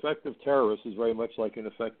that an effective terrorist is very much like an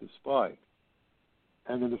effective spy.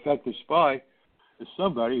 And an effective spy is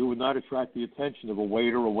somebody who would not attract the attention of a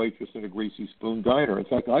waiter or waitress in a greasy spoon diner. In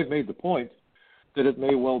fact, I've made the point that it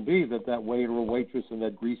may well be that that waiter or waitress in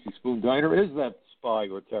that greasy spoon diner is that spy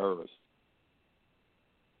or terrorist.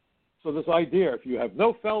 So this idea, if you have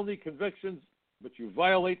no felony convictions, but you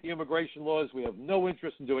violate the immigration laws, we have no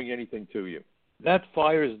interest in doing anything to you. That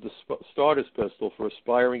fires the starter's pistol for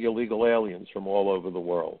aspiring illegal aliens from all over the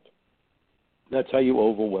world. That's how you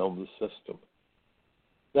overwhelm the system.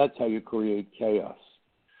 That's how you create chaos.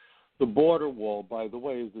 The border wall, by the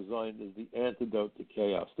way, is designed as the antidote to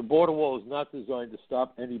chaos. The border wall is not designed to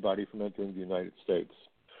stop anybody from entering the United States.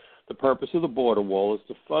 The purpose of the border wall is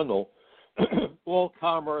to funnel all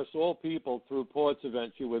commerce, all people through ports of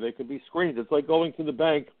entry where they can be screened. It's like going to the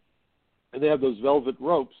bank and they have those velvet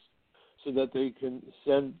ropes so that they can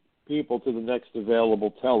send people to the next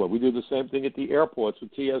available teller. We do the same thing at the airports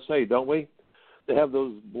with TSA, don't we? They have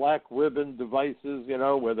those black ribbon devices,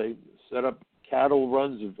 where they set up cattle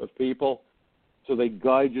runs of people. So they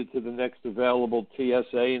guide you to the next available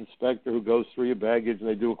TSA inspector who goes through your baggage, and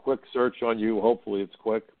they do a quick search on you. Hopefully it's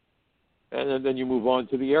quick. And then you move on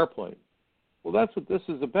to the airplane. Well, that's what this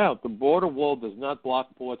is about. The border wall does not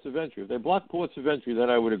block ports of entry. If they block ports of entry,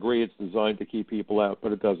 then I would agree it's designed to keep people out,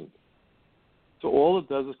 but it doesn't. So all it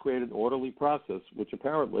does is create an orderly process, which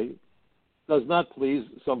apparently does not please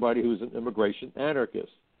somebody who's an immigration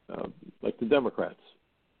anarchist, like the Democrats.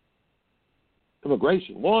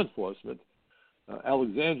 Immigration, law enforcement,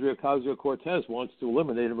 Alexandria Ocasio-Cortez wants to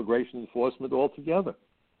eliminate immigration enforcement altogether.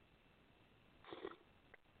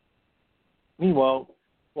 Meanwhile,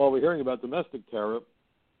 while we're hearing about domestic terror,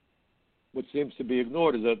 what seems to be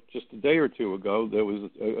ignored is that just a day or two ago, there was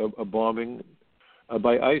a bombing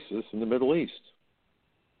by ISIS in the Middle East.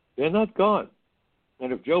 They're not gone.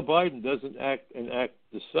 And if Joe Biden doesn't act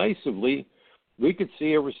decisively, we could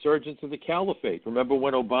see a resurgence of the caliphate. Remember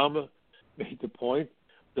when Obama made the point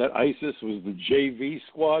that ISIS was the JV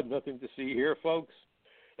squad, nothing to see here, folks?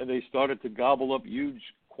 And they started to gobble up huge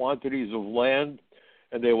quantities of land,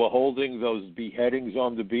 and they were holding those beheadings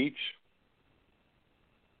on the beach.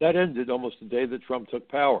 That ended almost the day that Trump took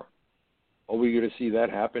power. Are we going to see that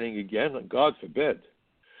happening again? God forbid.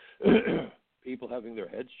 People having their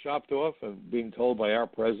heads chopped off and being told by our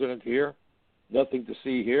president here, nothing to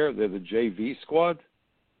see here, they're the JV squad.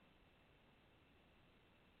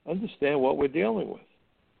 Understand what we're dealing with.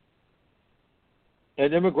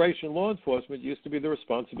 And immigration law enforcement used to be the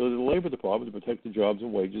responsibility of the Labor Department to protect the jobs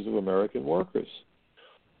and wages of American workers.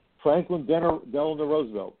 Franklin Delano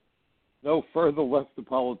Roosevelt, no further left a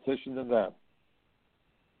politician than that,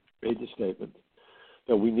 made the statement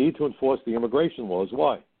that we need to enforce the immigration laws.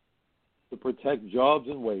 Why? To protect jobs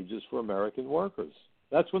and wages for American workers.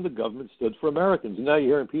 That's when the government stood for Americans. And now you're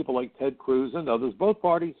hearing people like Ted Cruz and others, both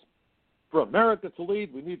parties, for America to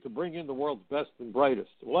lead, we need to bring in the world's best and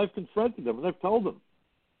brightest. Well, I've confronted them, and I've told them.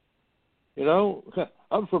 You know,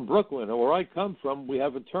 I'm from Brooklyn, and where I come from, we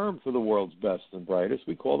have a term for the world's best and brightest.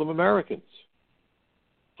 We call them Americans.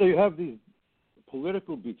 So you have these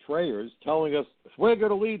political betrayers telling us, if we're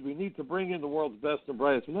going to lead, we need to bring in the world's best and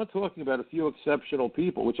brightest. We're not talking about a few exceptional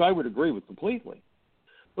people, which I would agree with completely.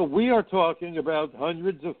 But we are talking about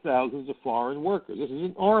hundreds of thousands of foreign workers. This is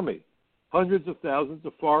an army. Hundreds of thousands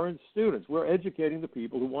of foreign students. We're educating the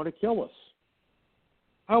people who want to kill us.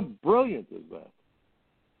 How brilliant is that?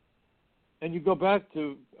 And you go back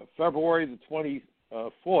to February the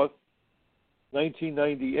 24th,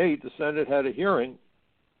 1998, the Senate had a hearing,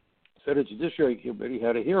 Senate Judiciary Committee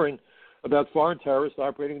had a hearing about foreign terrorists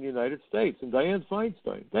operating in the United States. And Dianne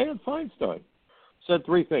Feinstein said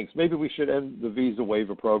three things. Maybe we should end the visa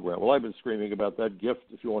waiver program. Well, I've been screaming about that gift,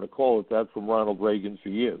 if you want to call it that, from Ronald Reagan for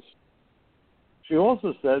years. She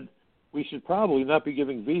also said we should probably not be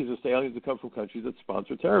giving visas to aliens that come from countries that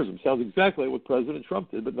sponsor terrorism. Sounds exactly like what President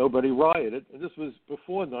Trump did, but nobody rioted. And this was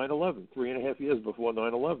before 9/11, 3.5 years before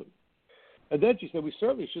 9/11. And then she said we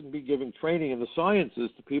certainly shouldn't be giving training in the sciences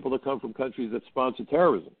to people that come from countries that sponsor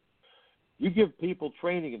terrorism. You give people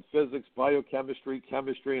training in physics, biochemistry,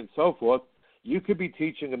 chemistry, and so forth, you could be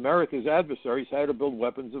teaching America's adversaries how to build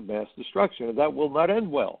weapons of mass destruction, and that will not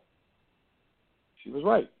end well. She was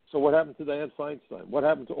right. So what happened to Dianne Feinstein? What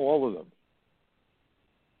happened to all of them?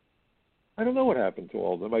 I don't know what happened to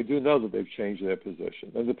all of them. I do know that they've changed their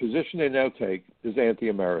position. And the position they now take is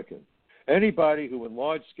anti-American. Anybody who in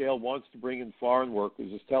large scale wants to bring in foreign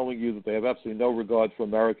workers is telling you that they have absolutely no regard for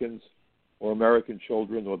Americans or American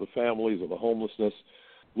children or the families or the homelessness.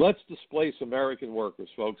 Let's displace American workers,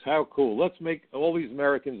 folks. How cool. Let's make all these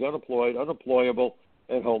Americans unemployed, unemployable,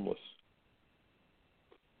 and homeless.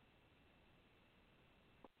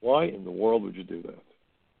 Why in the world would you do that?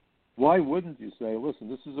 Why wouldn't you say, listen,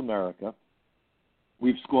 this is America.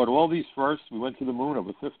 We've scored all these firsts. We went to the moon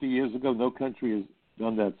over 50 years ago. No country has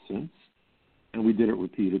done that since, and we did it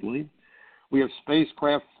repeatedly. We have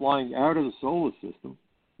spacecraft flying out of the solar system,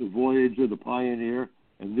 the Voyager, the Pioneer,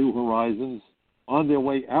 and New Horizons, on their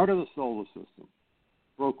way out of the solar system.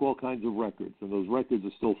 Broke all kinds of records, and those records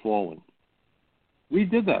are still falling. We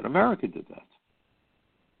did that. America did that.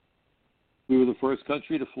 We were the first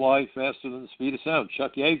country to fly faster than the speed of sound.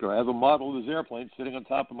 Chuck Yeager. I have a model of his airplane sitting on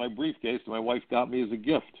top of my briefcase that my wife got me as a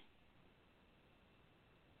gift.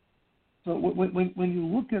 So when you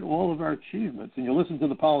look at all of our achievements and you listen to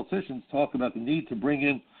the politicians talk about the need to bring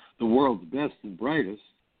in the world's best and brightest,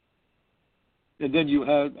 and then you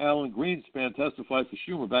had Alan Greenspan testify for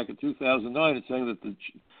Schumer back in 2009 and saying that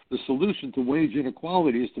the solution to wage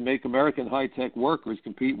inequality is to make American high-tech workers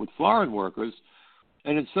compete with foreign workers.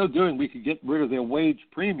 And in so doing, we could get rid of their wage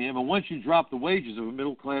premium. And once you drop the wages of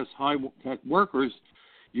middle-class, high-tech workers,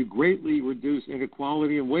 you greatly reduce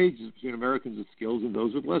inequality in wages between Americans with skills and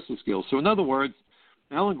those with lesser skills. So in other words,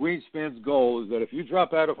 Alan Greenspan's goal is that if you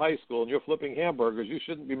drop out of high school and you're flipping hamburgers, you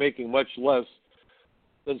shouldn't be making much less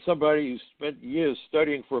than somebody who spent years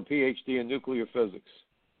studying for a PhD in nuclear physics.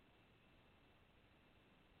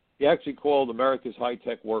 He actually called America's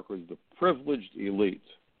high-tech workers the privileged elite.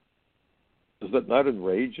 Does that not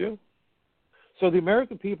enrage you? So the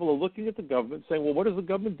American people are looking at the government saying, well, what is the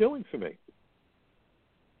government doing for me?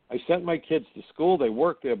 I sent my kids to school. They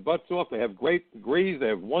work their butts off. They have great degrees. They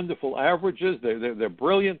have wonderful averages. They're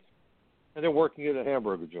brilliant. And they're working at a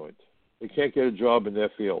hamburger joint. They can't get a job in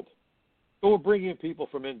their field. But we're bringing in people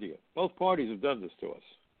from India. Both parties have done this to us.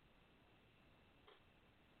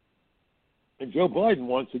 And Joe Biden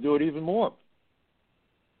wants to do it even more.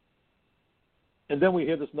 And then we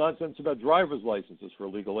hear this nonsense about driver's licenses for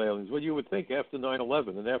illegal aliens. Well, you would think after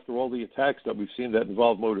 9/11 and after all the attacks that we've seen that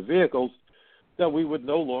involve motor vehicles, that we would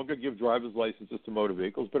no longer give driver's licenses to motor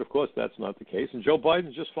vehicles. But, of course, that's not the case. And Joe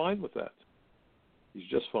Biden's just fine with that. He's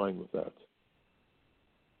just fine with that.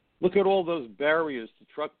 Look at all those barriers to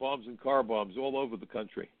truck bombs and car bombs all over the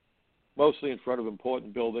country, mostly in front of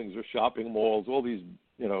important buildings or shopping malls, all these,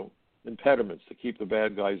 impediments to keep the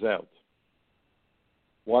bad guys out.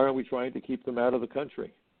 Why aren't we trying to keep them out of the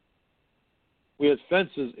country? We had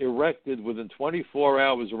fences erected within 24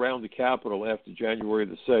 hours around the Capitol after January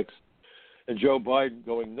the 6th, and Joe Biden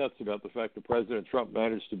going nuts about the fact that President Trump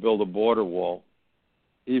managed to build a border wall,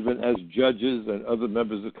 even as judges and other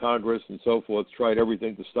members of Congress and so forth tried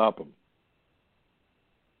everything to stop him.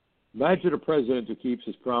 Imagine a president who keeps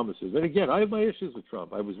his promises. And again, I have my issues with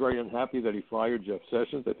Trump. I was very unhappy that he fired Jeff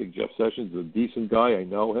Sessions. I think Jeff Sessions is a decent guy. I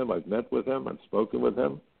know him. I've met with him. I've spoken with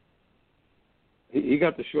him. He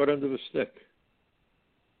got the short end of the stick.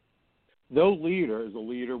 No leader is a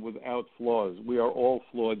leader without flaws. We are all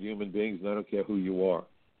flawed human beings, and I don't care who you are.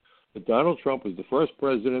 But Donald Trump was the first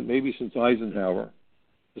president, maybe since Eisenhower,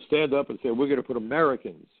 to stand up and say, we're going to put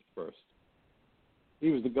Americans first. He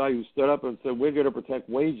was the guy who stood up and said, we're going to protect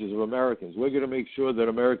wages of Americans. We're going to make sure that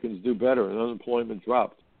Americans do better and unemployment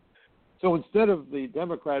dropped. So instead of the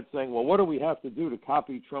Democrats saying, well, what do we have to do to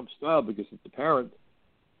copy Trump's style because it's apparent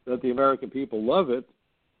that the American people love it,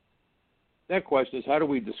 that question is, how do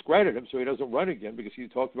we discredit him so he doesn't run again, because he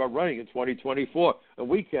talked about running in 2024, and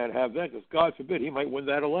we can't have that because, God forbid, he might win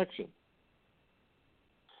that election.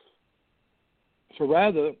 So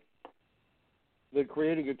rather than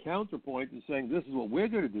creating a counterpoint and saying, this is what we're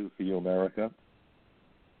going to do for you, America,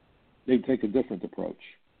 they take a different approach.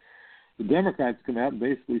 The Democrats come out and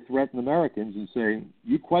basically threaten Americans and say,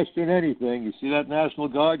 you question anything, you see that National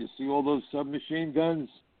Guard, you see all those submachine guns,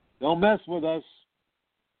 don't mess with us.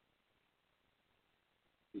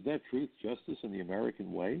 Is that truth, justice, and the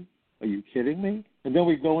American way? Are you kidding me? And then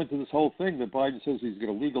we go into this whole thing that Biden says he's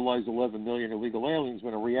going to legalize 11 million illegal aliens,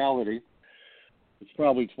 when in reality it's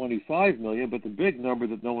probably 25 million, but the big number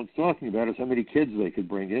that no one's talking about is how many kids they could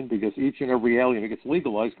bring in, because each and every alien who gets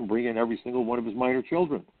legalized can bring in every single one of his minor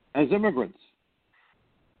children as immigrants.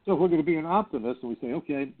 So if we're going to be an optimist and we say,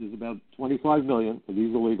 okay, there's about 25 million of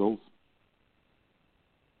these illegals,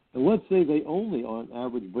 and let's say they only, on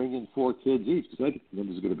average, bring in 4 kids each, because I think the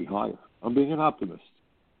numbers are going to be higher. I'm being an optimist.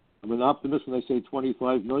 I'm an optimist when I say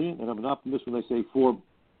 25 million, and I'm an optimist when I say 4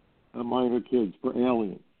 minor kids per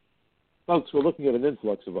alien. Folks, we're looking at an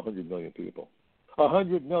influx of 100 million people.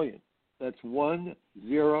 100 million. That's 1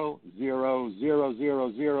 0 0 0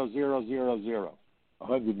 0 0 0 0 0.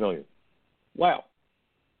 100 million. Wow.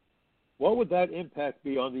 What would that impact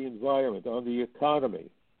be on the environment, on the economy?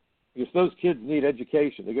 Because those kids need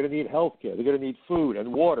education. They're going to need health care. They're going to need food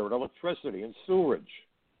and water and electricity and sewerage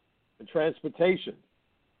and transportation.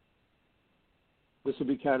 This would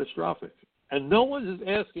be catastrophic. And no one is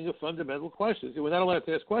asking a fundamental question. We're not allowed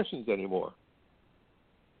to ask questions anymore.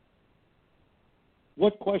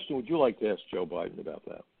 What question would you like to ask Joe Biden about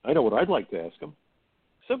that? I know what I'd like to ask him.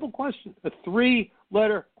 Simple question. A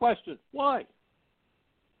 3-letter question. Why?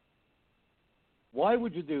 Why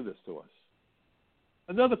would you do this to us?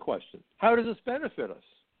 Another question. How does this benefit us?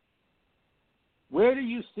 Where do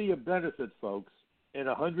you see a benefit, folks, in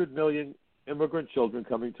 100 million immigrant children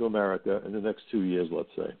coming to America in the next 2 years, let's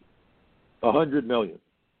say? 100 million.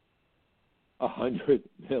 100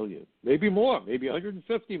 million. Maybe more. Maybe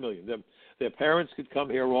 150 million. Their parents could come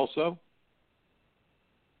here also.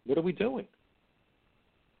 What are we doing?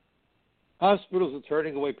 Hospitals are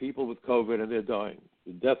turning away people with COVID and they're dying.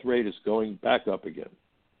 The death rate is going back up again.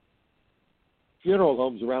 Funeral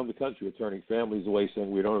homes around the country are turning families away, saying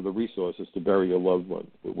we don't have the resources to bury a loved one.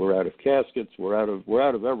 We're out of caskets. We're out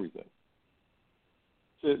of everything.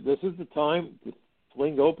 So this is the time to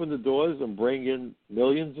fling open the doors and bring in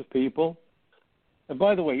millions of people. And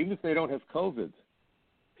by the way, even if they don't have COVID,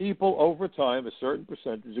 people over time, a certain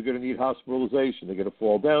percentage, are going to need hospitalization. They're going to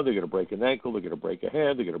fall down. They're going to break an ankle. They're going to break a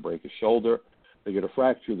hand. They're going to break a shoulder. They're going to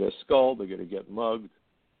fracture their skull. They're going to get mugged.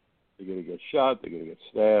 They're going to get shot. They're going to get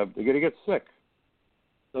stabbed. They're going to get sick.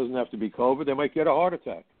 Doesn't have to be COVID. They might get a heart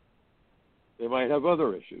attack. They might have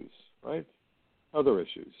other issues, right? Other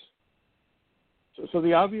issues. So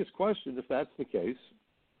the obvious question, if that's the case,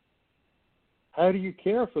 how do you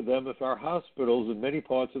care for them if our hospitals in many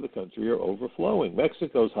parts of the country are overflowing?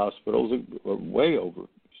 Mexico's hospitals are way over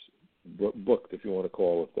booked, if you want to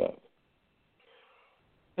call it that.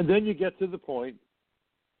 And then you get to the point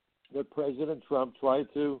that President Trump tried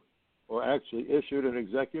to, or actually issued an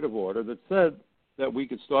executive order that said that we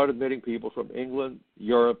could start admitting people from England,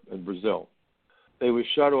 Europe, and Brazil. They were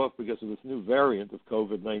shut off because of this new variant of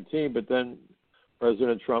COVID-19, but then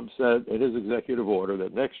President Trump said in his executive order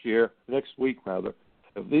that next week,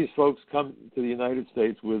 if these folks come to the United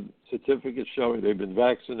States with certificates showing they've been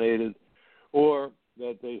vaccinated or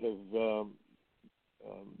that they have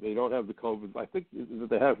they don't have the COVID. I think that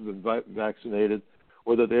they haven't been vaccinated,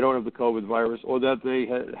 or that they don't have the COVID virus, or that they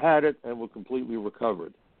had it and were completely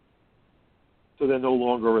recovered. So they're no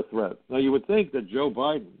longer a threat. Now, you would think that Joe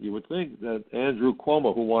Biden, you would think that Andrew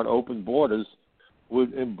Cuomo, who want open borders,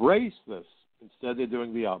 would embrace this. Instead, they're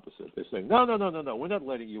doing the opposite. They're saying, no, we're not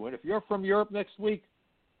letting you in. If you're from Europe next week,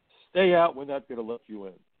 stay out. We're not going to let you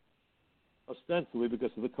in. Ostensibly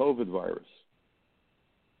because of the COVID virus.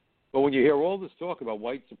 But when you hear all this talk about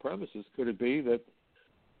white supremacists, could it be that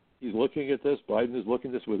he's looking at this, Biden is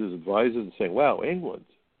looking at this with his advisors and saying, wow, England,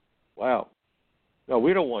 wow. No,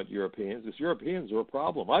 we don't want Europeans. Because Europeans are a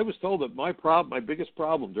problem. I was told that my biggest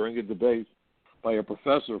problem during a debate by a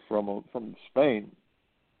professor from Spain,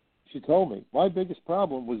 she told me, my biggest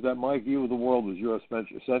problem was that my view of the world was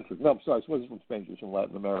Eurocentric. No, I'm sorry, she wasn't from Spain, she was from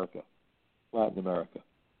Latin America.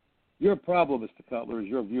 Your problem, Mr. Cutler, is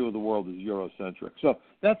your view of the world is Eurocentric. So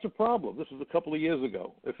that's a problem. This was a couple of years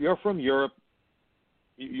ago. If you're from Europe,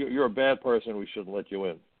 you're a bad person. We shouldn't let you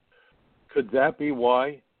in. Could that be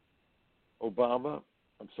why Biden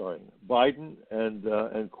and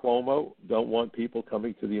Cuomo don't want people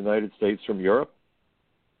coming to the United States from Europe?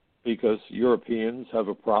 Because Europeans have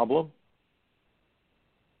a problem?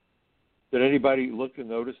 Did anybody look and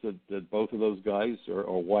notice that both of those guys are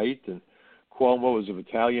white, and Cuomo is of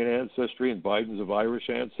Italian ancestry and Biden's of Irish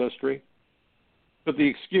ancestry? But the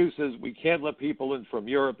excuse is we can't let people in from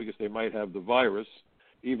Europe because they might have the virus,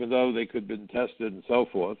 even though they could have been tested and so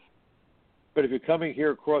forth. But if you're coming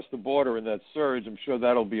here across the border in that surge, I'm sure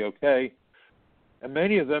that'll be okay. And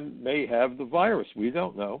many of them may have the virus. We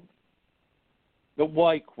don't know. But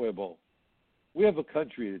why quibble? We have a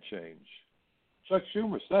country to change. Chuck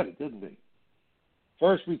Schumer said it, didn't he?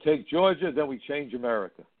 First we take Georgia, then we change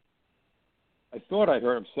America. I thought I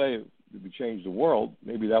heard him say we change the world.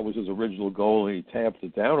 Maybe that was his original goal, and he tamped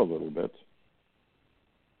it down a little bit.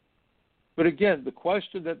 But again, the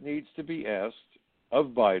question that needs to be asked of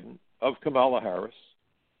Biden, of Kamala Harris,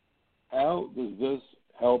 how does this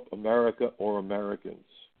help America or Americans?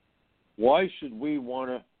 Why should we want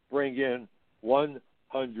to bring in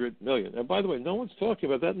 100 million? And by the way, no one's talking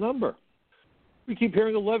about that number. We keep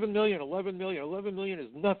hearing 11 million. 11 million is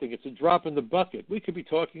nothing. It's a drop in the bucket. We could be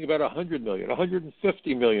talking about 100 million,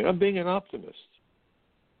 150 million. I'm being an optimist.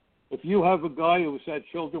 If you have a guy who has had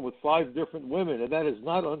children with 5 different women, and that is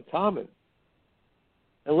not uncommon,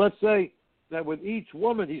 and let's say that with each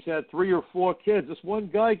woman he's had 3 or 4 kids, this one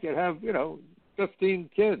guy could have, 15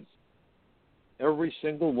 kids. Every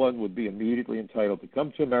single one would be immediately entitled to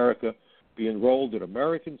come to America, be enrolled in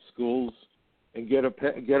American schools, and get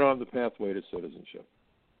on the pathway to citizenship.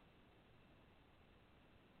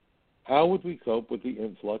 How would we cope with the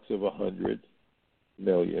influx of 100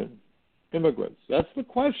 million immigrants? That's the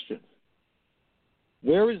question.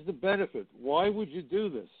 Where is the benefit? Why would you do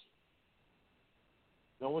this?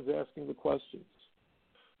 No one's asking the questions.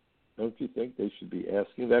 Don't you think they should be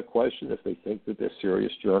asking that question if they think that they're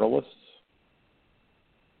serious journalists?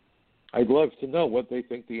 I'd love to know what they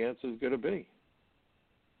think the answer is going to be.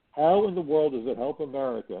 How in the world does it help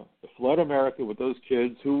America to flood America with those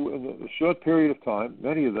kids who, in a short period of time,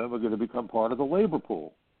 many of them are going to become part of the labor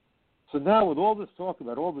pool? So now with all this talk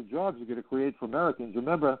about all the jobs you're going to create for Americans,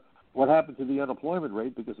 remember what happened to the unemployment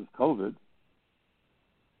rate because of COVID.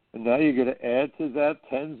 And now you're going to add to that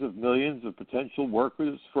tens of millions of potential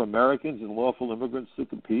workers for Americans and lawful immigrants to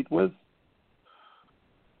compete with?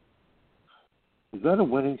 Is that a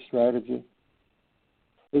winning strategy?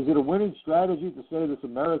 Is it a winning strategy to say this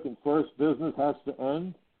American first business has to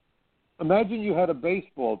end? Imagine you had a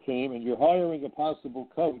baseball team and you're hiring a possible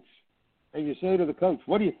coach, and you say to the coach,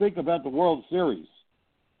 what do you think about the World Series?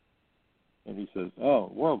 And he says, oh,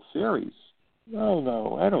 World Series?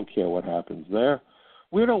 No, I don't care what happens there.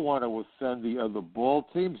 We don't want to offend the other ball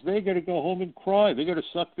teams. They got to go home and cry. They got to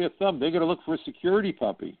suck their thumb. They got to look for a security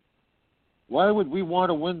puppy. Why would we want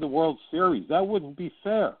to win the World Series? That wouldn't be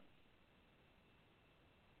fair.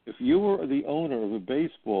 If you were the owner of a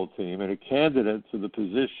baseball team and a candidate to the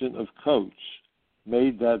position of coach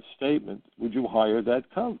made that statement, would you hire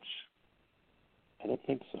that coach? I don't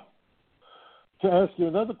think so. To ask you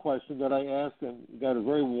another question that I asked and got a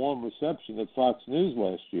very warm reception at Fox News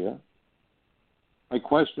last year, my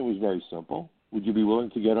question was very simple. Would you be willing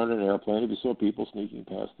to get on an airplane if you saw people sneaking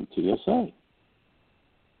past the TSA?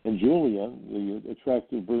 And Julian, the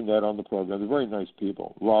attractive brunette on the program, they're very nice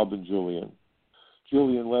people, Rob and Julian.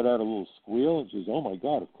 Julian let out a little squeal and says, oh, my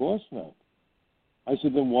God, of course not. I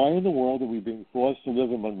said, then why in the world are we being forced to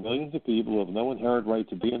live among millions of people who have no inherent right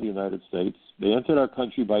to be in the United States? They entered our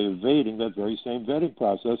country by evading that very same vetting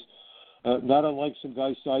process. not unlike some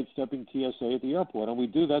guys sidestepping TSA at the airport. And we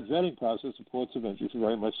do that vetting process at ports of entry for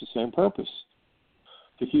very much the same purpose,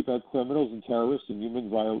 to keep out criminals and terrorists and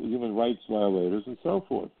human rights violators and so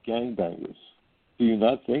forth, gangbangers. Do you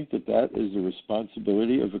not think that that is the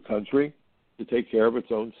responsibility of a country to take care of its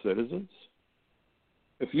own citizens?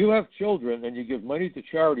 If you have children and you give money to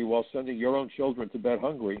charity while sending your own children to bed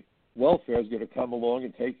hungry, welfare is going to come along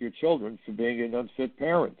and take your children for being an unfit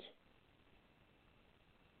parent.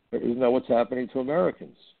 Isn't that what's happening to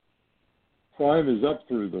Americans? Crime is up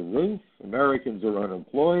through the roof. Americans are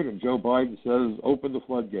unemployed, and Joe Biden says, open the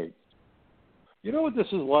floodgates. You know what this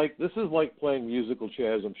is like? This is like playing musical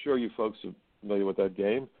chairs. I'm sure you folks are familiar with that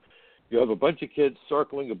game. You have a bunch of kids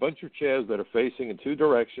circling a bunch of chairs that are facing in two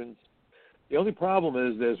directions. The only problem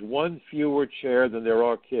is there's one fewer chair than there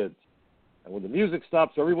are kids. And when the music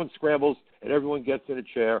stops, everyone scrambles and everyone gets in a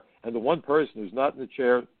chair, and the one person who's not in the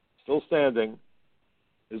chair, still standing,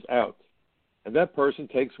 is out. And that person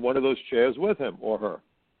takes one of those chairs with him or her.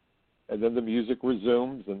 And then the music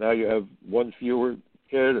resumes, and now you have one fewer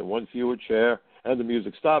kid and one fewer chair, and the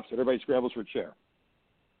music stops, and everybody scrambles for a chair.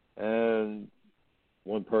 And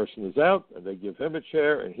one person is out, and they give him a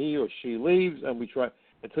chair, and he or she leaves, and we try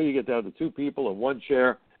until you get down to two people and one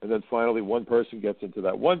chair, and then finally one person gets into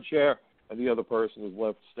that one chair, and the other person is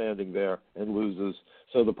left standing there and loses.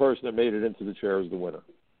 So the person that made it into the chair is the winner.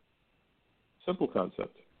 Simple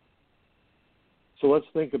concept. So let's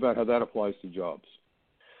think about how that applies to jobs.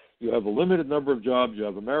 You have a limited number of jobs. You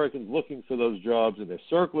have Americans looking for those jobs, and they're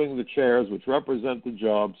circling the chairs, which represent the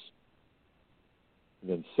jobs.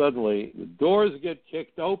 And then suddenly the doors get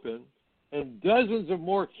kicked open, and dozens of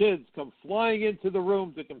more kids come flying into the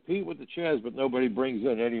room to compete with the chairs, but nobody brings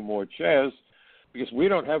in any more chairs because we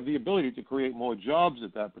don't have the ability to create more jobs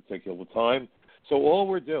at that particular time. So all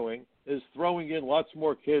we're doing is throwing in lots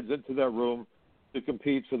more kids into that room to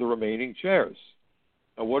compete for the remaining chairs.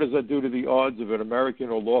 Now, what does that do to the odds of an American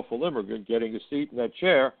or lawful immigrant getting a seat in that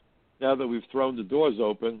chair now that we've thrown the doors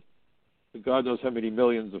open to God knows how many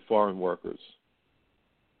millions of foreign workers?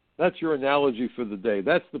 That's your analogy for the day.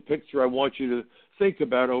 That's the picture I want you to think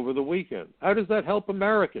about over the weekend. How does that help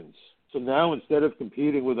Americans? So now instead of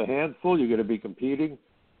competing with a handful, you're going to be competing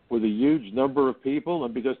with a huge number of people,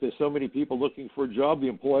 and because there's so many people looking for a job, the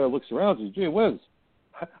employer looks around and says, gee whiz,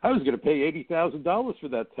 I was going to pay $80,000 for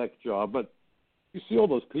that tech job, but you see all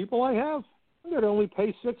those people I have? I'm going to only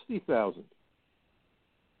pay $60,000.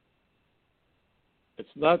 It's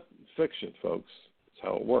not fiction, folks. It's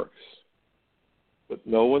how it works. But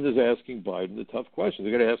no one is asking Biden the tough questions.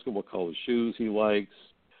 They're going to ask him what color shoes he likes.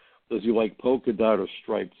 Does he like polka dot or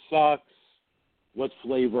striped socks? What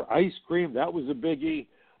flavor ice cream? That was a biggie.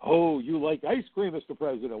 Oh, you like ice cream, Mr.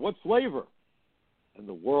 President. What flavor? And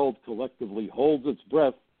the world collectively holds its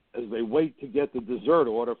breath as they wait to get the dessert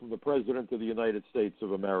order from the President of the United States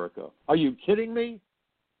of America. Are you kidding me?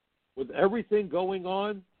 With everything going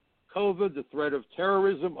on, COVID, the threat of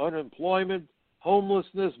terrorism, unemployment,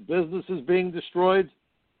 homelessness, businesses being destroyed,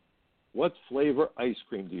 what flavor ice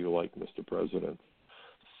cream do you like, Mr. President?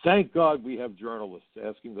 Thank God we have journalists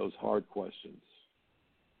asking those hard questions.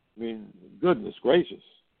 I mean, goodness gracious.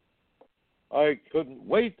 I couldn't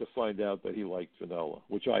wait to find out that he liked vanilla,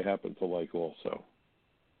 which I happen to like also.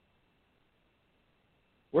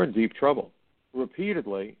 We're in deep trouble.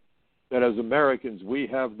 Repeatedly, that as Americans, we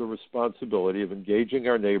have the responsibility of engaging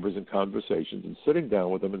our neighbors in conversations and sitting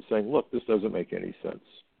down with them and saying, look, this doesn't make any sense.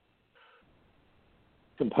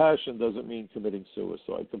 Compassion doesn't mean committing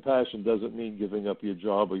suicide. Compassion doesn't mean giving up your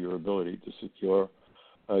job or your ability to secure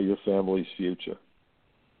your family's future.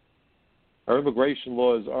 Our immigration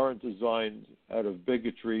laws aren't designed out of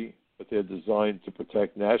bigotry, but they're designed to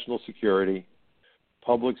protect national security,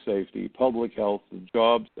 public safety, public health, the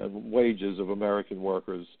jobs and wages of American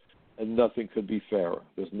workers, and nothing could be fairer.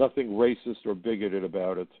 There's nothing racist or bigoted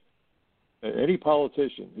about it. And any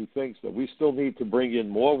politician who thinks that we still need to bring in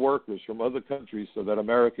more workers from other countries so that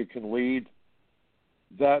America can lead,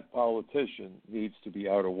 that politician needs to be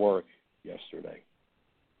out of work yesterday.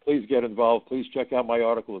 Please get involved. Please check out my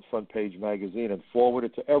article at Front Page Magazine and forward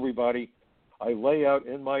it to everybody. I lay out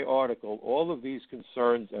in my article all of these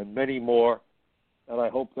concerns and many more, and I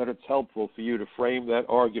hope that it's helpful for you to frame that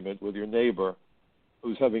argument with your neighbor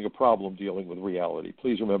who's having a problem dealing with reality.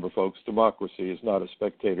 Please remember, folks, democracy is not a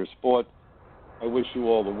spectator sport. I wish you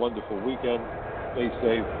all a wonderful weekend. Stay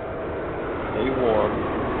safe, stay warm,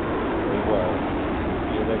 stay well.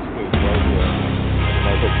 See you next week.